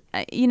was,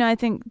 I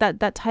think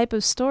that type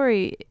of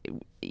story,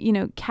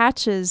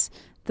 catches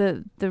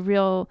the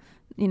real,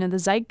 the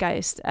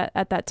zeitgeist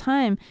at that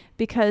time,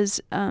 because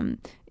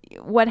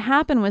what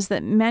happened was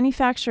that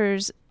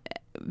manufacturers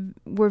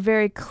were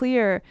very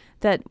clear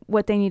that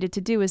what they needed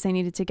to do is they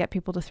needed to get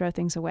people to throw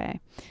things away.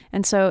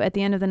 And so at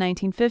the end of the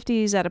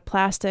 1950s, at a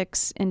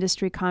plastics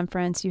industry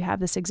conference, you have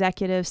this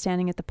executive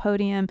standing at the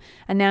podium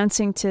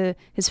announcing to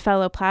his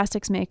fellow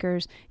plastics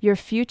makers, your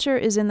future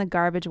is in the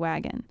garbage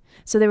wagon.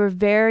 So they were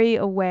very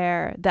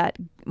aware that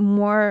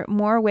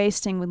more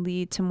wasting would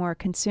lead to more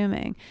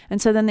consuming.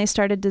 And so then they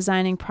started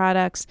designing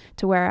products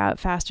to wear out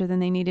faster than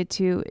they needed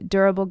to,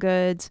 durable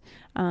goods.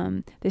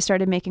 They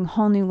started making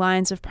whole new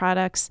lines of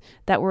products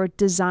that were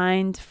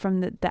designed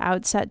from the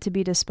outset to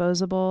be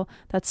disposable.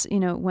 That's,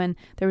 when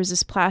there was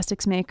this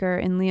plastics maker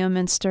in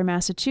Leominster,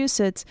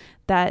 Massachusetts,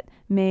 that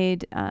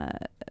made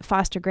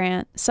Foster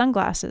Grant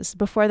sunglasses.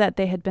 Before that,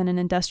 they had been an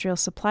industrial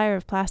supplier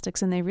of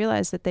plastics, and they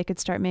realized that they could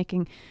start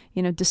making,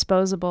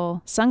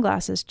 disposable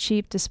sunglasses,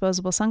 cheap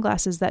disposable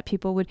sunglasses that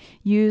people would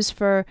use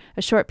for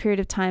a short period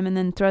of time and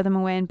then throw them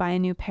away and buy a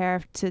new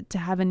pair to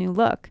have a new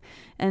look.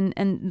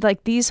 And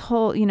like these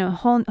whole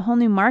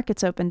new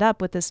markets opened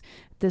up with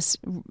this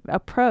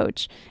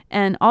approach.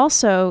 And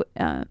also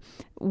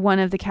one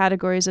of the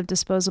categories of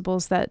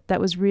disposables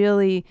that was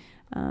really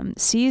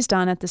seized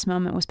on at this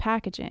moment was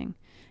packaging.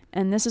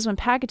 And this is when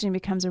packaging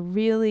becomes a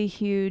really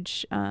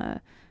huge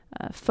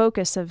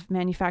focus of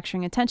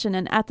manufacturing attention.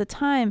 And at the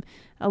time,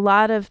 a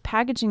lot of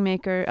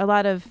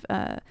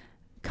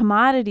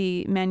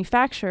commodity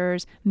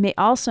manufacturers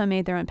also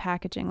made their own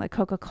packaging, like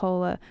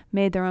Coca-Cola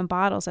made their own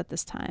bottles at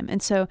this time.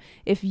 And so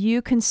if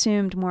you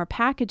consumed more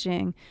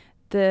packaging,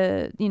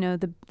 the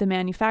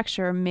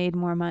manufacturer made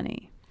more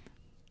money.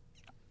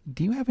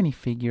 Do you have any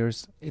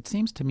figures? It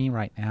seems to me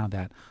right now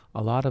that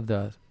a lot of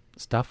the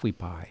stuff we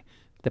buy,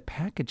 the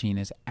packaging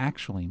is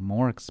actually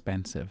more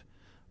expensive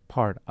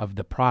part of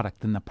the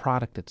product than the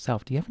product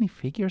itself. Do you have any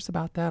figures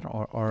about that,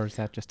 or is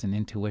that just an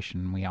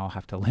intuition we all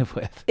have to live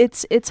with?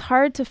 It's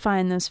hard to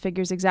find those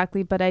figures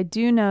exactly, but I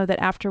do know that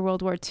after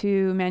World War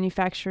II,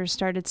 manufacturers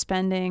started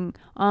spending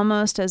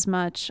almost as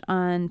much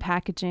on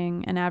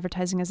packaging and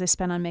advertising as they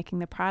spent on making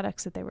the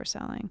products that they were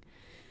selling.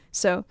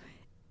 So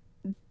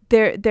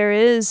there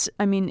is,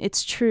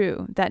 it's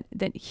true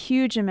that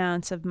huge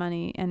amounts of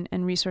money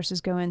and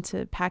resources go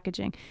into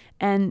packaging.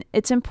 And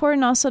it's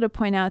important also to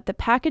point out that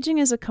packaging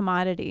is a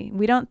commodity.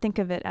 We don't think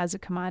of it as a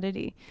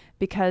commodity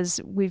because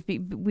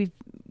we've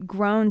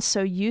grown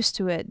so used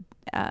to it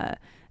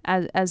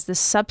as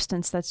this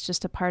substance that's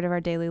just a part of our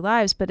daily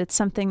lives, but it's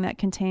something that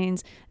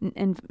contains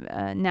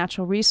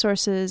natural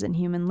resources and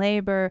human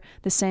labor,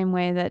 the same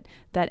way that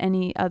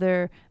any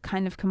other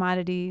kind of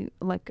commodity,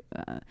 like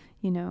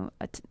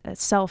a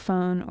cell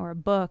phone or a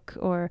book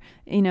or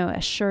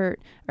a shirt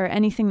or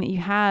anything that you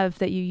have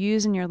that you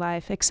use in your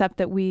life, except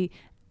that we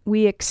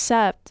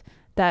accept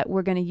that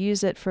we're going to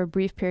use it for a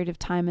brief period of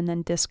time and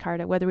then discard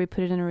it, whether we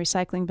put it in a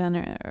recycling bin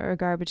or a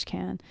garbage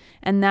can.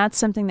 And that's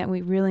something that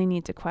we really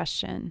need to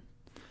question.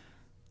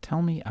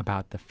 Tell me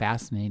about the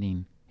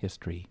fascinating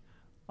history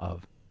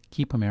of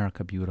Keep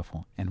America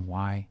Beautiful and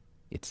why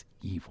it's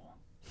evil.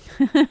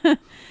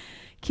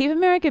 Keep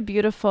America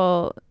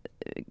Beautiful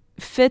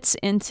fits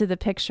into the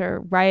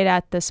picture right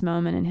at this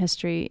moment in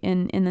history.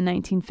 In the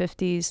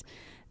 1950s,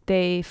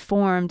 they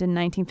formed in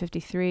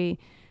 1953,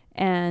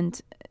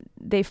 and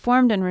they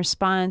formed in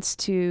response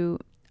to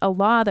a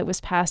law that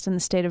was passed in the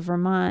state of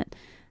Vermont.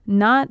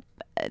 Not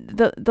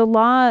the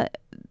law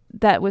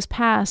that was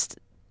passed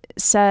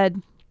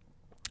said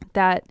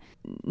that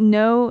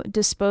no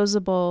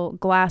disposable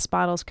glass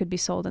bottles could be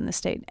sold in the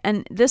state.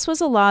 And this was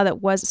a law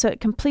so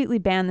it completely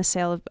banned the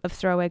sale of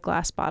throwaway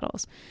glass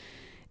bottles.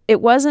 It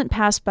wasn't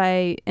passed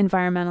by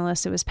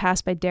environmentalists. It was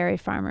passed by dairy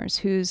farmers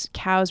whose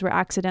cows were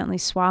accidentally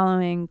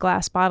swallowing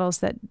glass bottles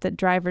that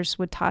drivers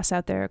would toss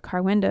out their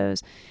car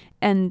windows.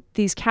 And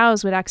these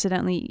cows would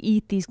accidentally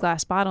eat these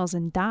glass bottles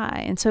and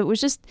die. And so it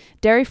was just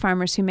dairy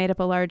farmers who made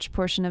up a large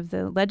portion of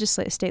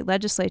the state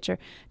legislature,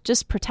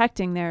 just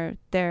protecting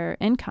their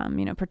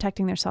income,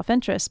 protecting their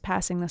self-interest,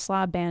 passing this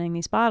law banning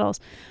these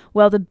bottles.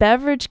 Well, the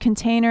beverage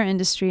container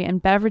industry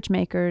and beverage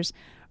makers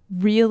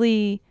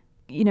really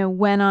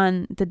went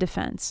on the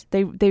defense.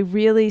 They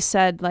really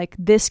said, like,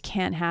 this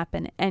can't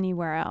happen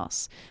anywhere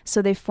else.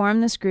 So they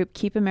formed this group,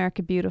 Keep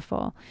America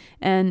Beautiful.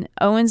 And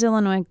Owens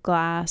Illinois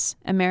Glass,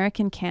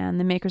 American Can,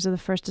 the makers of the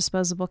first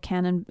disposable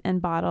can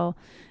and bottle,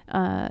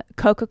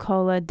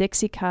 Coca-Cola,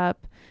 Dixie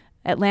Cup,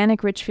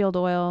 Atlantic Richfield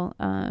Oil,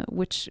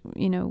 which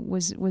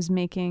was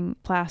making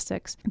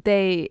plastics.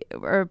 They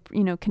are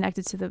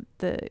connected to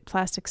the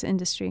plastics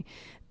industry.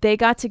 They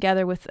got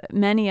together with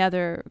many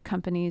other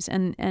companies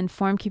and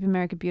formed Keep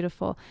America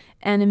Beautiful,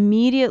 and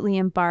immediately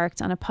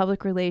embarked on a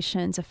public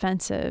relations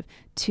offensive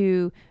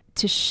to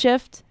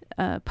shift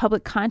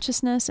public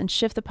consciousness and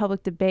shift the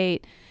public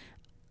debate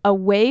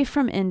away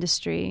from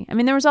industry. I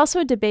mean, there was also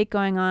a debate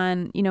going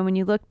on, when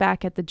you look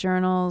back at the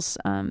journals,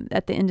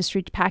 at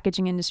the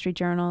packaging industry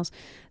journals,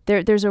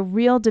 there's a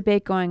real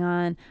debate going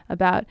on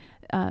about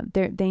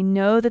they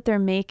know that they're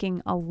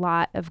making a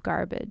lot of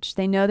garbage.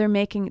 They know they're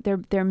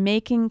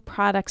making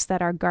products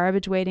that are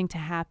garbage waiting to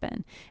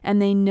happen,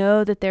 and they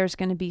know that there's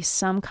going to be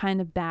some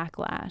kind of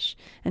backlash.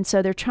 And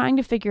so they're trying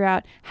to figure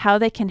out how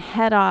they can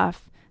head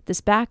off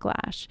this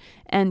backlash,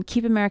 and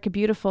Keep America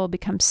Beautiful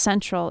becomes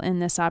central in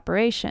this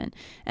operation.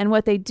 And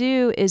what they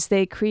do is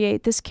they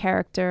create this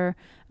character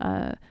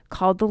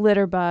called the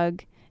litter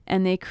bug,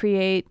 and they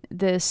create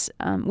this,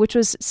 which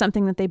was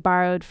something that they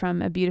borrowed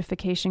from a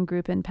beautification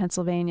group in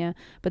Pennsylvania,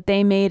 but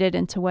they made it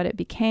into what it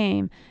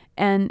became.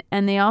 And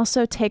they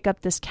also take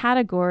up this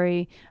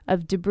category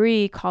of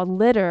debris called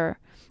litter,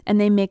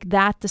 and they make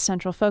that the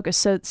central focus.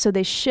 So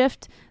they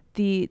shift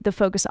the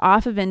focus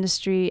off of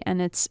industry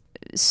and its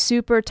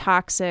super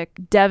toxic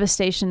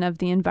devastation of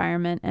the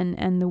environment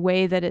and the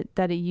way that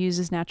it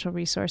uses natural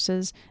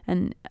resources,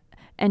 and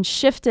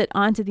shift it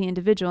onto the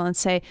individual and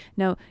say,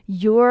 no,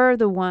 you're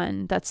the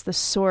one that's the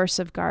source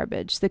of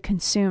garbage, the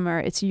consumer.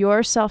 It's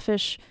your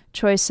selfish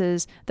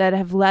choices that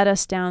have led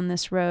us down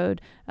this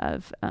road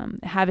of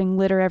having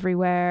litter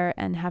everywhere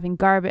and having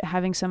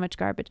so much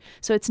garbage.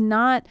 So it's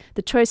not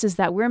the choices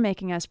that we're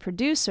making as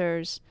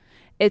producers.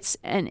 It's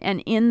and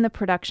in the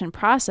production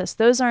process,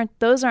 that's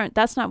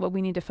not what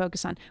we need to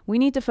focus on. We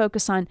need to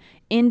focus on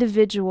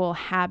individual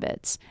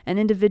habits and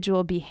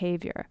individual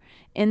behavior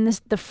in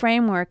the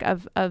framework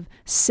of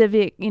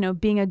civic,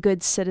 being a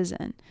good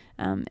citizen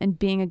and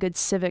being a good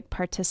civic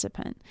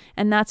participant.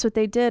 And that's what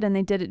they did, and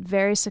they did it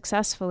very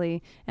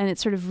successfully. And it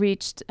sort of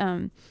reached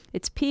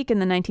its peak in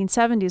the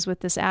 1970s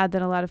with this ad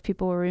that a lot of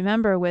people will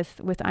remember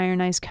with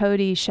Iron Eyes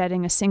Cody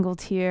shedding a single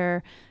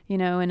tear,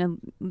 in a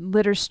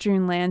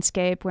litter-strewn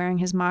landscape, wearing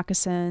his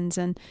moccasins,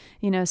 and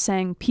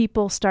saying,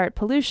 people start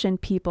pollution,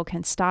 people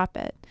can stop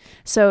it.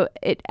 So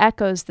it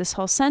echoes this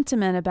whole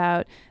sentiment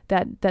about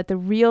that the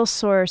real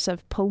source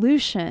of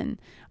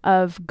pollution,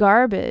 of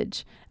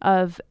garbage,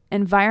 of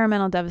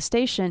environmental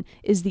devastation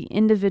is the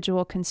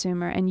individual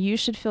consumer, and you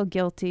should feel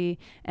guilty,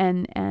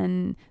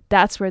 and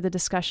that's where the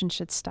discussion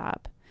should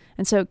stop.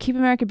 And so Keep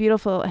America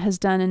Beautiful has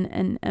done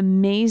an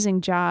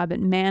amazing job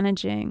at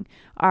managing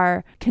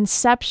our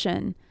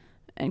conception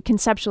and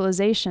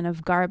conceptualization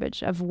of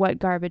garbage, of what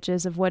garbage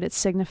is, of what it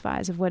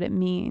signifies, of what it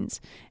means.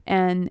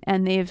 And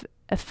they've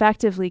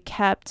effectively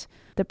kept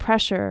the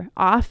pressure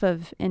off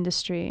of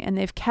industry, and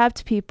they've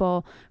kept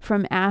people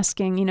from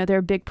asking, they're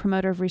a big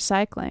promoter of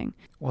recycling.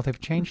 Well, they've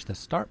changed the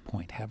start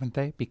point, haven't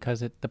they? Because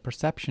the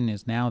perception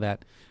is now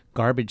that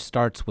garbage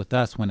starts with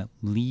us when it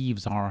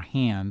leaves our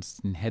hands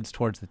and heads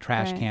towards the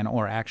trash can,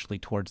 or actually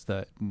towards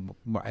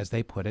as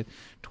they put it,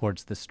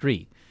 towards the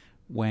street.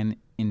 When,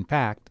 in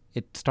fact,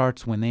 it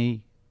starts when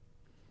they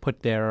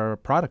put their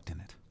product in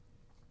it.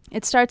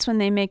 It starts when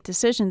they make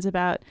decisions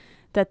about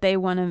that they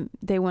want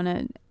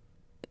to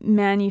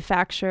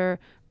manufacture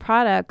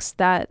products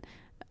that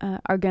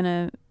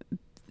are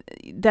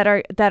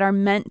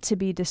meant to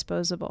be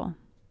disposable.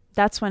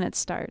 That's when it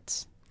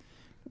starts.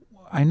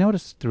 I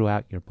noticed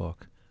throughout your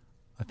book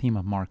a theme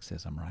of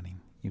Marxism running.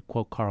 You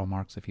quote Karl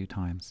Marx a few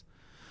times.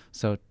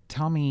 So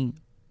tell me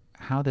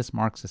how this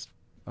Marxist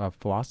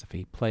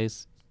philosophy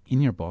plays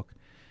in your book,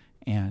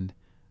 and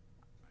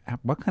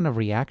what kind of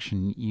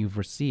reaction you've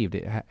received.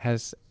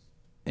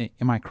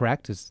 Am I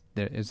correct? Is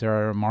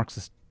there a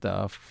Marxist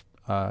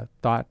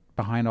thought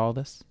behind all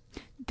this?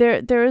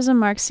 There is a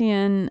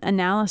Marxian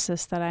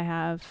analysis that I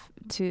have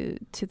to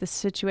the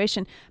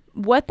situation.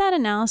 What that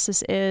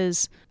analysis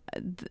is,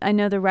 I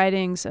know the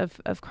writings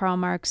of Karl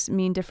Marx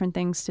mean different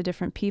things to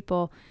different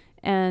people,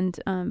 and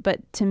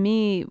but to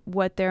me,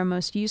 what they're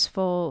most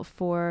useful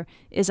for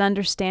is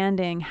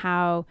understanding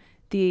how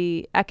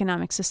the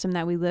economic system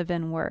that we live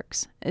in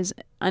works, is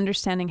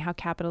understanding how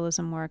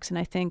capitalism works. And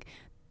I think,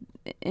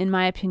 in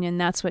my opinion,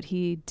 that's what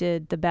he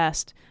did the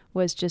best,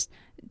 was just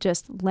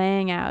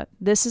laying out,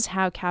 this is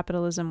how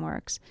capitalism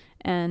works.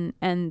 And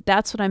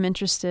that's what I'm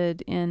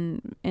interested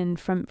in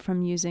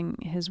from using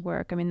his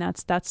work. I mean,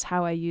 that's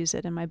how I use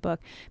it in my book,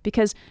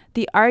 because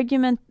the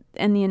argument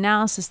and the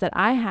analysis that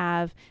I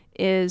have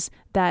is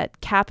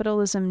that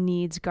capitalism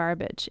needs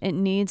garbage. It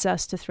needs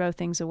us to throw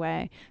things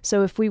away.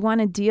 So if we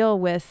want to deal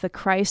with the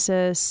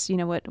crisis,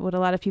 what a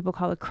lot of people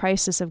call a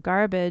crisis of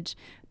garbage,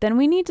 then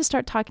we need to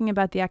start talking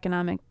about the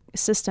economic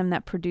system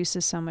that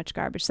produces so much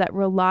garbage, that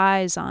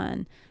relies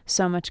on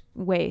so much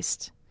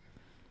waste.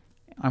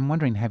 I'm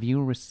wondering, have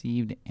you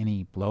received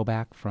any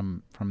blowback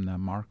from the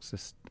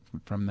Marxist,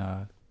 from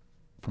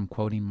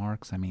quoting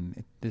Marx? I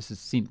mean, this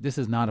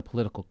is not a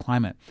political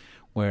climate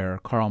where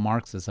Karl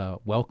Marx is a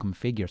welcome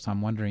figure. So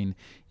I'm wondering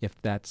if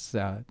that's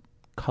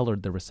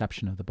colored the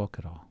reception of the book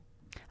at all.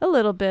 A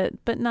little bit,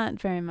 but not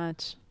very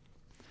much.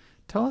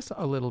 Tell us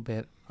a little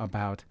bit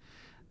about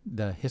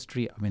the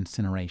history of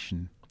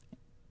incineration.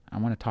 I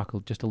want to talk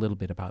just a little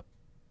bit about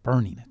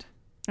burning it.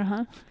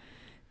 Uh-huh.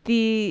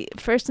 The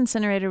first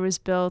incinerator was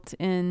built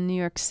in New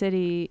York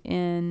City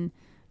in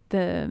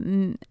the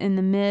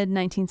mid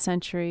 19th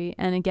century,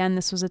 and again,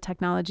 this was a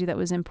technology that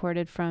was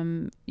imported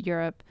from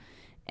Europe,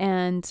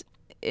 and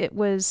it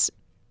was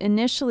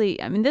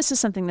initially, I mean, this is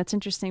something that's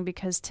interesting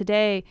because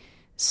today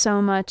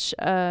so much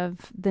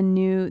of the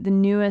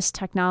newest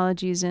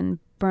technologies in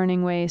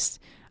burning waste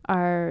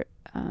are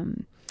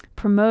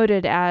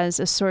promoted as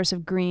a source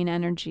of green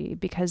energy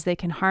because they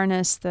can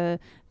harness the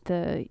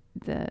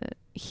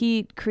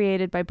heat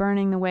created by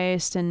burning the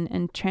waste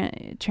and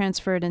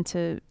transfer it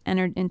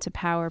into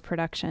power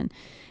production.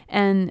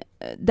 And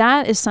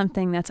that is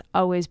something that's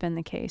always been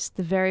the case.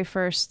 The very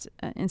first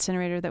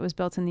incinerator that was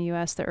built in the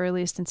U.S., the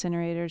earliest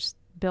incinerators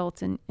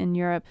built in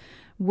Europe,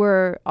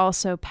 were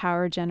also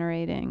power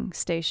generating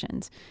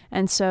stations.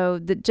 And so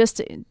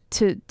just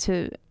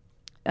to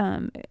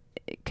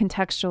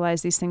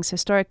contextualize these things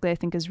historically, I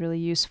think is really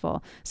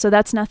useful. So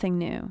that's nothing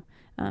new.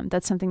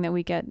 That's something that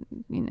we get,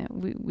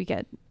 we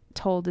get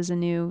told is a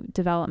new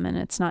development.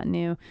 It's not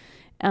new.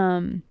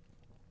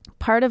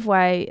 Part of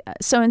why,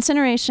 so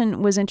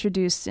incineration was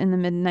introduced in the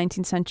mid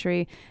 19th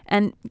century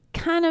and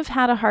kind of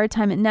had a hard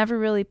time. It never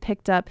really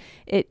picked up.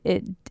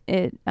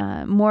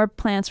 More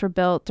plants were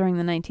built during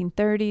the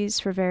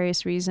 1930s for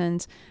various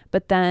reasons,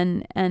 but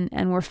then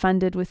and were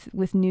funded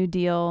with New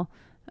Deal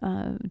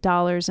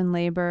dollars and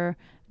labor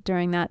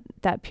during that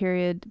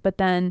period. But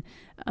then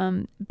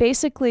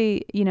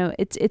basically,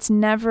 it's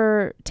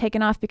never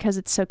taken off because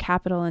it's so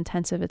capital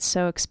intensive, it's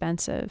so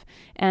expensive,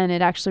 and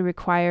it actually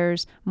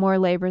requires more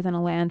labor than a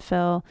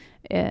landfill,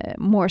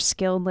 more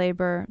skilled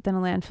labor than a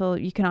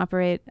landfill. You can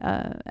operate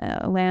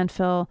a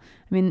landfill.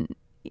 I mean,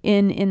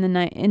 in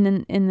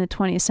the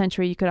 20th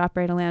century, you could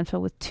operate a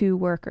landfill with 2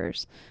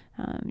 workers.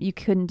 You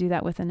couldn't do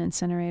that with an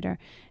incinerator.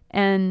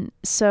 And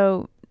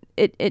so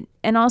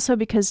and also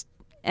because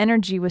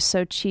energy was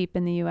so cheap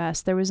in the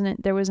U.S., there wasn't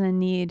a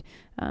need,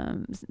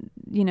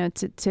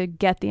 to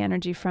get the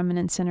energy from an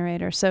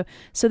incinerator. So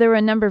there were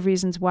a number of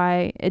reasons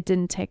why it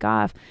didn't take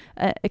off.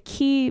 A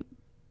key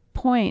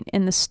point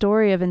in the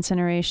story of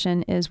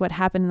incineration is what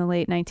happened in the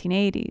late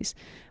 1980s,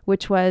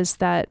 which was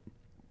that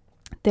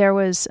there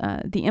was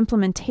the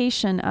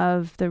implementation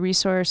of the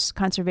Resource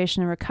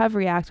Conservation and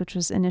Recovery Act, which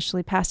was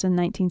initially passed in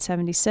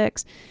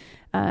 1976.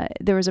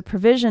 There was a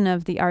provision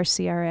of the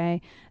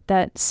RCRA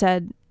that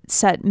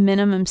set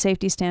minimum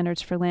safety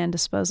standards for land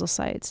disposal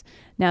sites.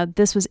 Now,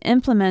 this was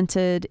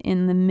implemented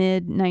in the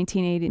mid to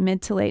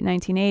late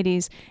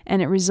 1980s,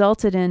 and it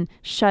resulted in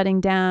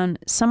shutting down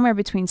somewhere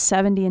between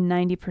 70 and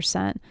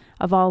 90%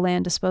 of all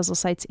land disposal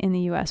sites in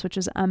the U.S., which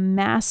was a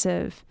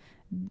massive,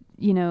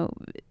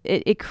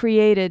 it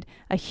created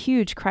a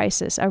huge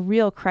crisis, a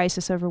real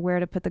crisis over where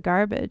to put the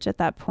garbage at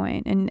that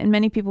point. And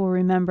many people will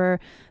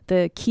remember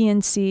the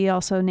Chian Sea,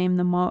 also named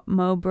the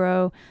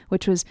Mobro,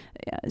 which was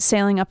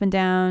sailing up and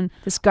down,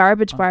 this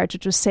garbage barge,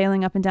 which was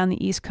sailing up and down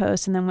the East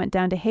Coast and then went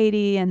down to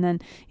Haiti and then,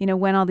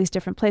 went all these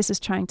different places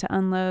trying to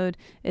unload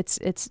its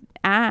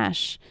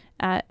ash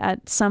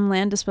at some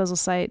land disposal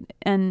site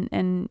and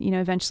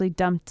eventually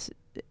dumped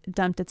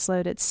its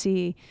load at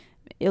sea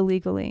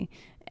illegally.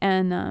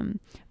 And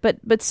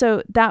but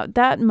so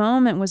that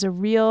moment was a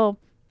real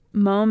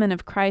moment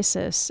of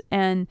crisis,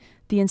 and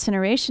the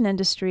incineration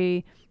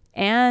industry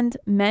and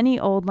many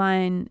old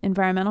line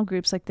environmental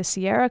groups like the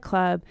Sierra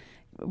Club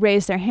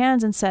raised their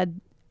hands and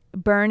said,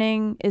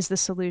 burning is the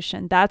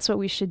solution. That's what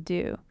we should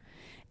do.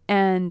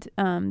 And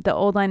the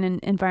Old Line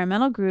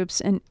environmental groups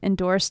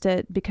endorsed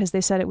it because they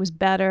said it was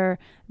better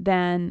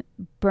than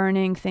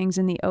burning things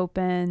in the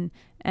open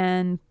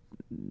and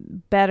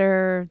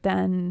better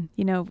than,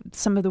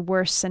 some of the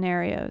worst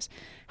scenarios.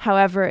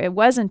 However, it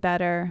wasn't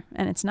better,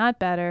 and it's not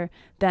better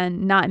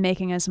than not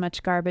making as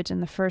much garbage in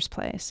the first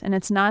place. And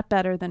it's not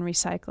better than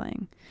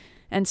recycling.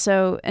 And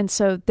so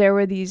there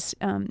were these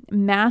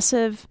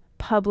massive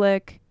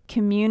public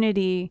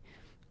community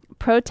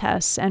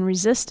protests and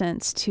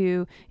resistance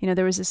to,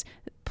 there was this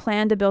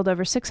plan to build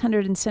over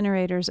 600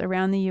 incinerators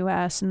around the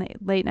U.S. in the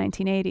late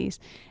 1980s.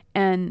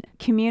 And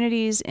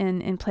communities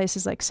in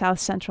places like South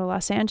Central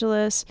Los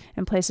Angeles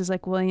and places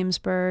like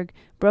Williamsburg,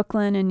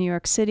 Brooklyn, and New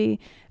York City,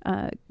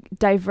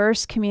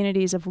 diverse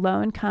communities of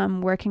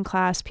low-income,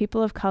 working-class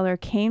people of color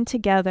came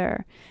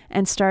together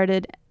and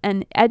started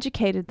and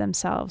educated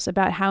themselves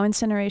about how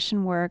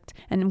incineration worked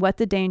and what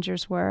the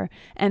dangers were,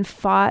 and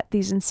fought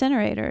these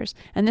incinerators.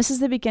 And this is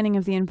the beginning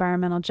of the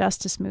environmental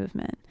justice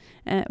movement,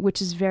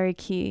 which is very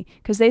key,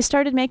 because they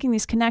started making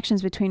these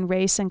connections between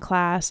race and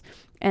class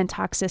and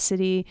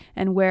toxicity,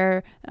 and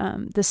where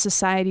the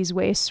society's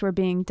wastes were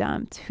being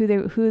dumped, who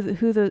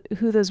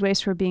those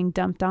wastes were being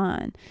dumped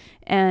on,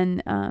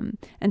 and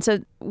so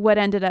what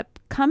ended up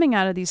coming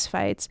out of these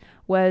fights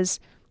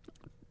was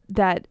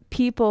that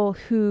people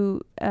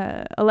who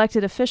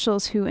elected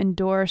officials who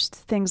endorsed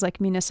things like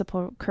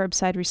municipal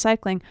curbside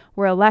recycling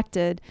were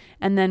elected,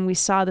 and then we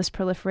saw this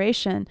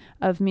proliferation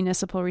of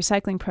municipal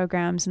recycling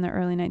programs in the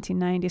early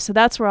 1990s. So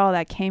that's where all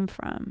that came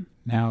from.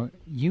 Now,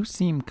 you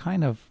seem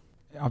kind of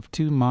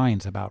two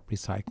minds about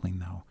recycling,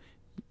 though.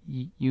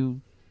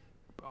 You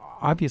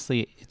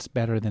obviously it's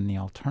better than the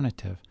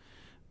alternative,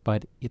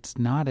 but it's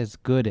not as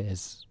good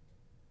as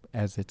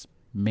it's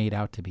made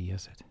out to be,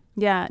 is it?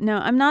 Yeah, no,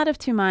 I'm not of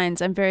two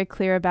minds. I'm very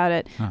clear about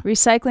it. Huh.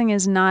 Recycling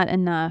is not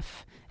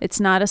enough.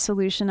 It's not a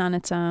solution on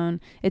its own.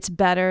 It's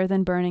better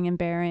than burning and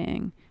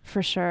burying,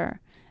 for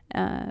sure.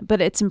 But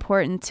it's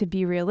important to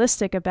be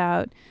realistic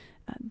about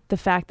the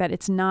fact that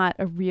it's not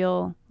a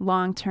real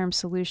long-term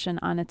solution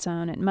on its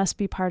own. It must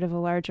be part of a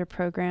larger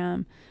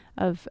program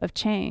of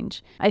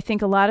change. I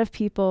think a lot of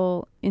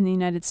people in the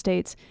United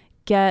States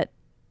get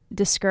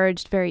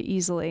discouraged very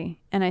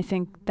easily, and I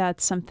think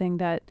that's something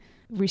that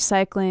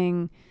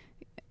recycling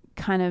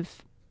kind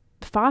of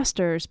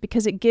fosters,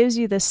 because it gives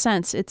you this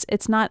sense.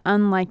 It's not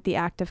unlike the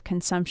act of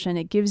consumption.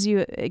 It gives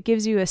you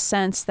a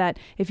sense that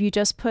if you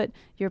just put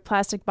your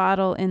plastic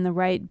bottle in the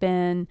right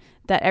bin,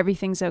 that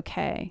everything's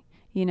okay.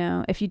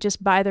 If you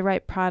just buy the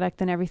right product,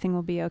 then everything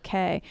will be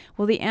okay.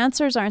 Well, the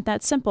answers aren't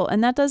that simple,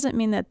 and that doesn't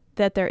mean that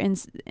they're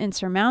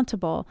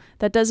insurmountable.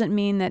 That doesn't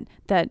mean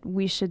that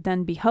we should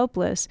then be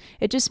hopeless.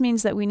 It just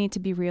means that we need to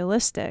be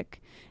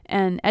realistic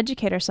and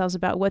educate ourselves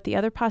about what the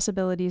other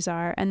possibilities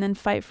are, and then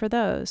fight for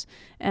those.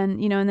 And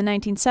in the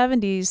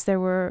 1970s,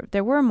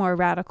 there were more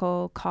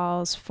radical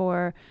calls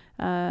for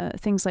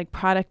things like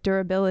product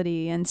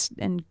durability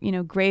and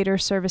greater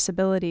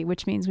serviceability,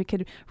 which means we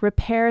could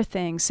repair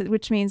things,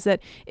 which means that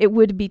it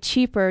would be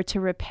cheaper to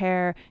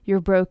repair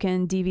your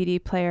broken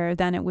DVD player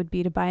than it would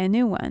be to buy a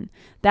new one.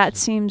 That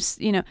seems,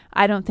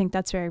 I don't think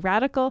that's very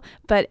radical,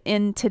 but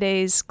in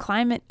today's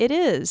climate, it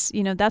is.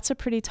 That's a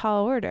pretty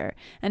tall order.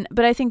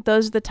 But I think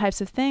those are the types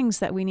of things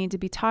that we need to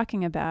be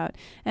talking about.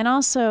 And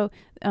also,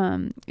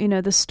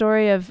 the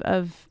story of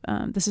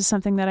this is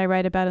something that I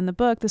write about in the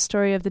book, the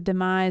story of the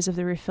demise of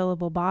the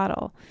refillable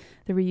bottle,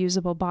 the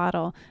reusable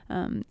bottle.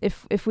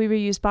 If we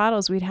reuse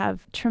bottles, we'd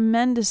have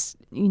tremendous,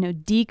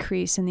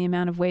 decrease in the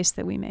amount of waste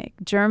that we make.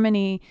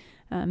 Germany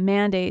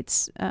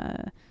mandates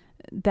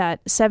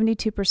that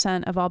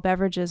 72% of all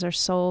beverages are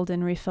sold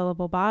in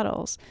refillable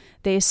bottles.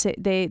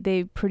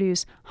 They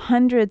produce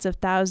hundreds of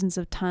thousands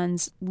of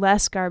tons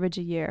less garbage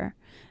a year.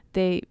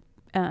 They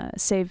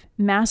save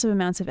massive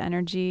amounts of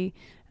energy.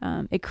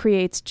 It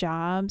creates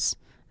jobs.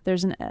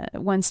 There's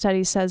one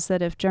study says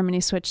that if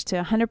Germany switched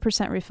to 100%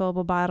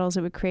 refillable bottles,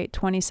 it would create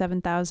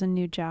 27,000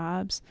 new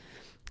jobs.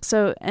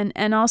 So,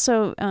 and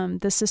also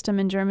the system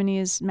in Germany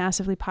is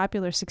massively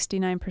popular.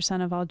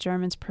 69% of all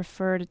Germans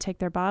prefer to take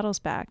their bottles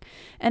back.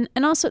 And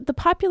also the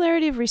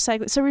popularity of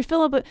recycling. So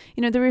refillable,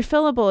 the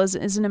refillable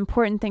is an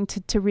important thing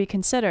to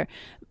reconsider.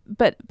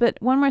 But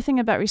one more thing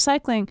about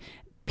recycling,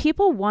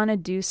 people want to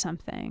do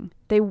something.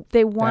 They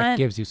want, that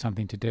gives you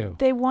something to do.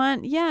 They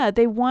want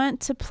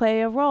to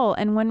play a role.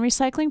 And when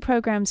recycling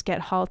programs get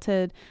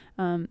halted,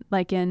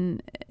 like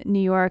in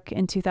New York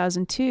in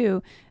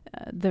 2002,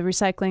 the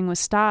recycling was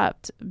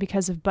stopped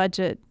because of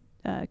budget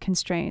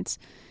constraints.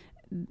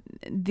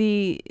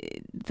 The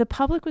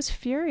public was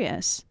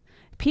furious.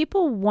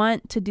 People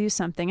want to do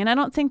something, and I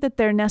don't think that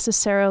they're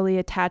necessarily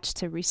attached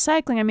to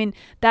recycling. I mean,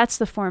 that's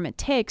the form it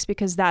takes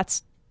because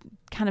that's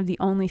kind of the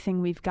only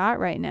thing we've got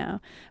right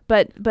now.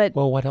 But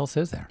well, what else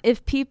is there?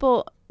 If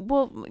people,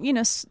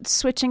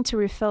 switching to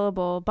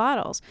refillable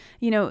bottles,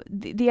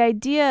 the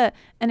idea,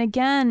 and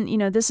again,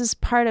 this is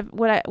part of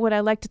what I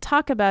like to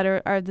talk about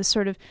are the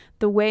sort of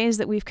the ways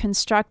that we've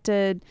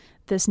constructed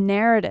this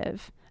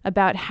narrative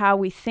about how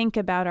we think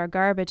about our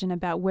garbage and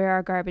about where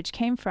our garbage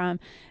came from.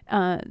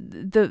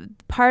 The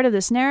part of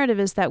this narrative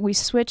is that we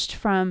switched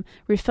from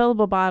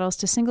refillable bottles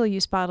to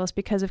single-use bottles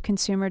because of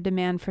consumer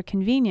demand for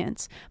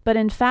convenience. But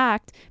in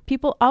fact,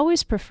 people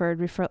always preferred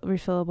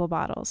refillable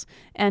bottles.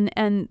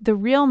 And the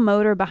real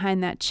motor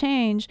behind that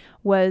change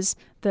was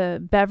the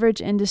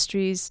beverage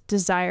industry's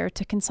desire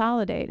to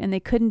consolidate. And they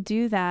couldn't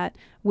do that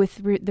with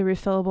the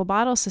refillable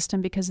bottle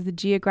system because of the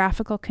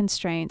geographical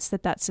constraints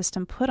that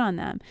system put on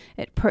them.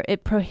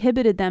 It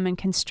prohibited them and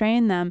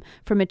constrained them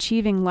from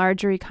achieving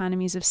larger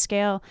economies of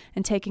scale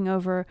and taking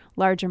over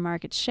larger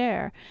market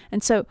share.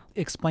 And so,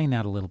 explain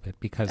that a little bit,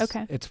 because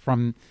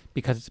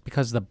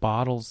because the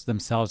bottles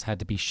themselves had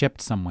to be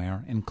shipped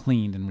somewhere and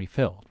cleaned and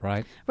refilled,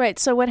 right? Right.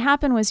 So what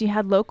happened was you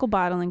had local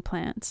bottling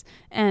plants,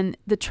 and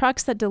the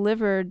trucks that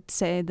delivered,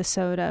 say, the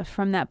soda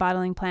from that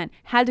bottling plant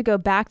had to go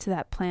back to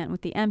that plant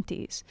with the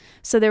empties.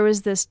 So there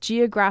was this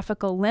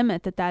geographical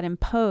limit that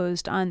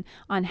imposed on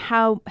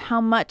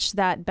how much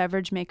that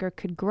beverage maker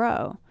could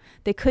grow.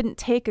 They couldn't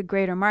take a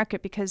greater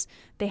market because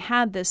they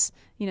had this,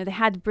 they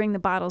had to bring the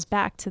bottles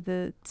back to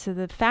the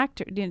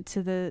factory,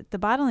 to the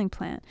bottling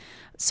plant.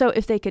 So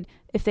if they could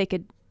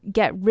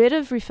get rid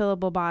of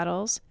refillable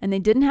bottles and they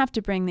didn't have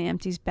to bring the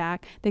empties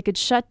back, they could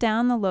shut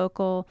down the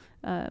local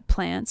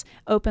plants,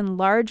 open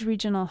large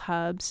regional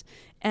hubs,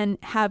 and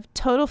have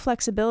total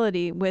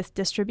flexibility with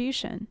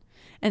distribution.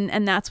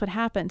 And that's what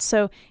happened.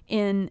 So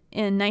in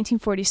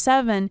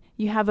 1947,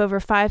 you have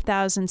over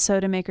 5,000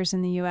 soda makers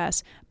in the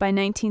U.S. By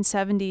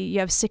 1970, you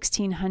have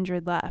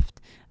 1,600 left.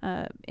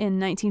 In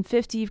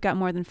 1950, you've got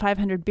more than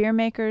 500 beer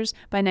makers.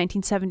 By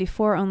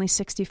 1974, only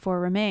 64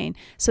 remain.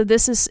 So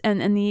this is,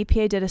 and the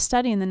EPA did a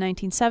study in the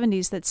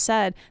 1970s that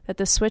said that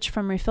the switch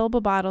from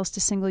refillable bottles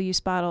to single-use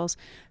bottles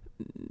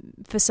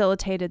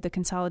facilitated the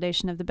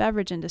consolidation of the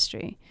beverage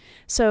industry.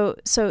 So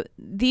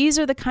these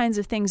are the kinds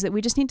of things that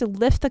we just need to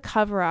lift the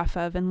cover off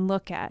of and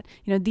look at.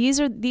 These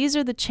are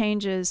the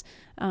changes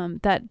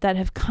that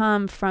have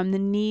come from the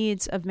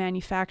needs of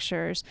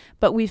manufacturers,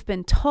 but we've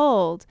been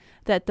told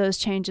that those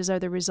changes are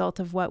the result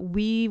of what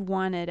we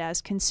wanted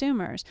as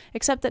consumers,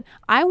 except that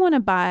I want to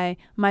buy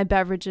my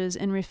beverages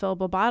in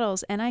refillable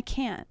bottles and I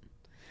can't.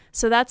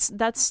 So that's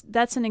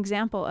an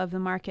example of the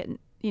market,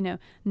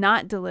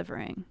 not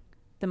delivering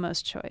the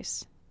most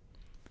choice.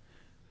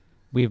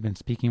 We've been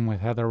speaking with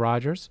Heather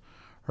Rogers.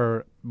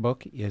 Her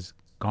book is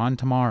Gone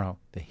Tomorrow: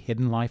 The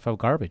Hidden Life of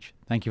Garbage.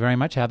 Thank you very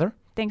much, Heather.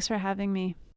 Thanks for having me.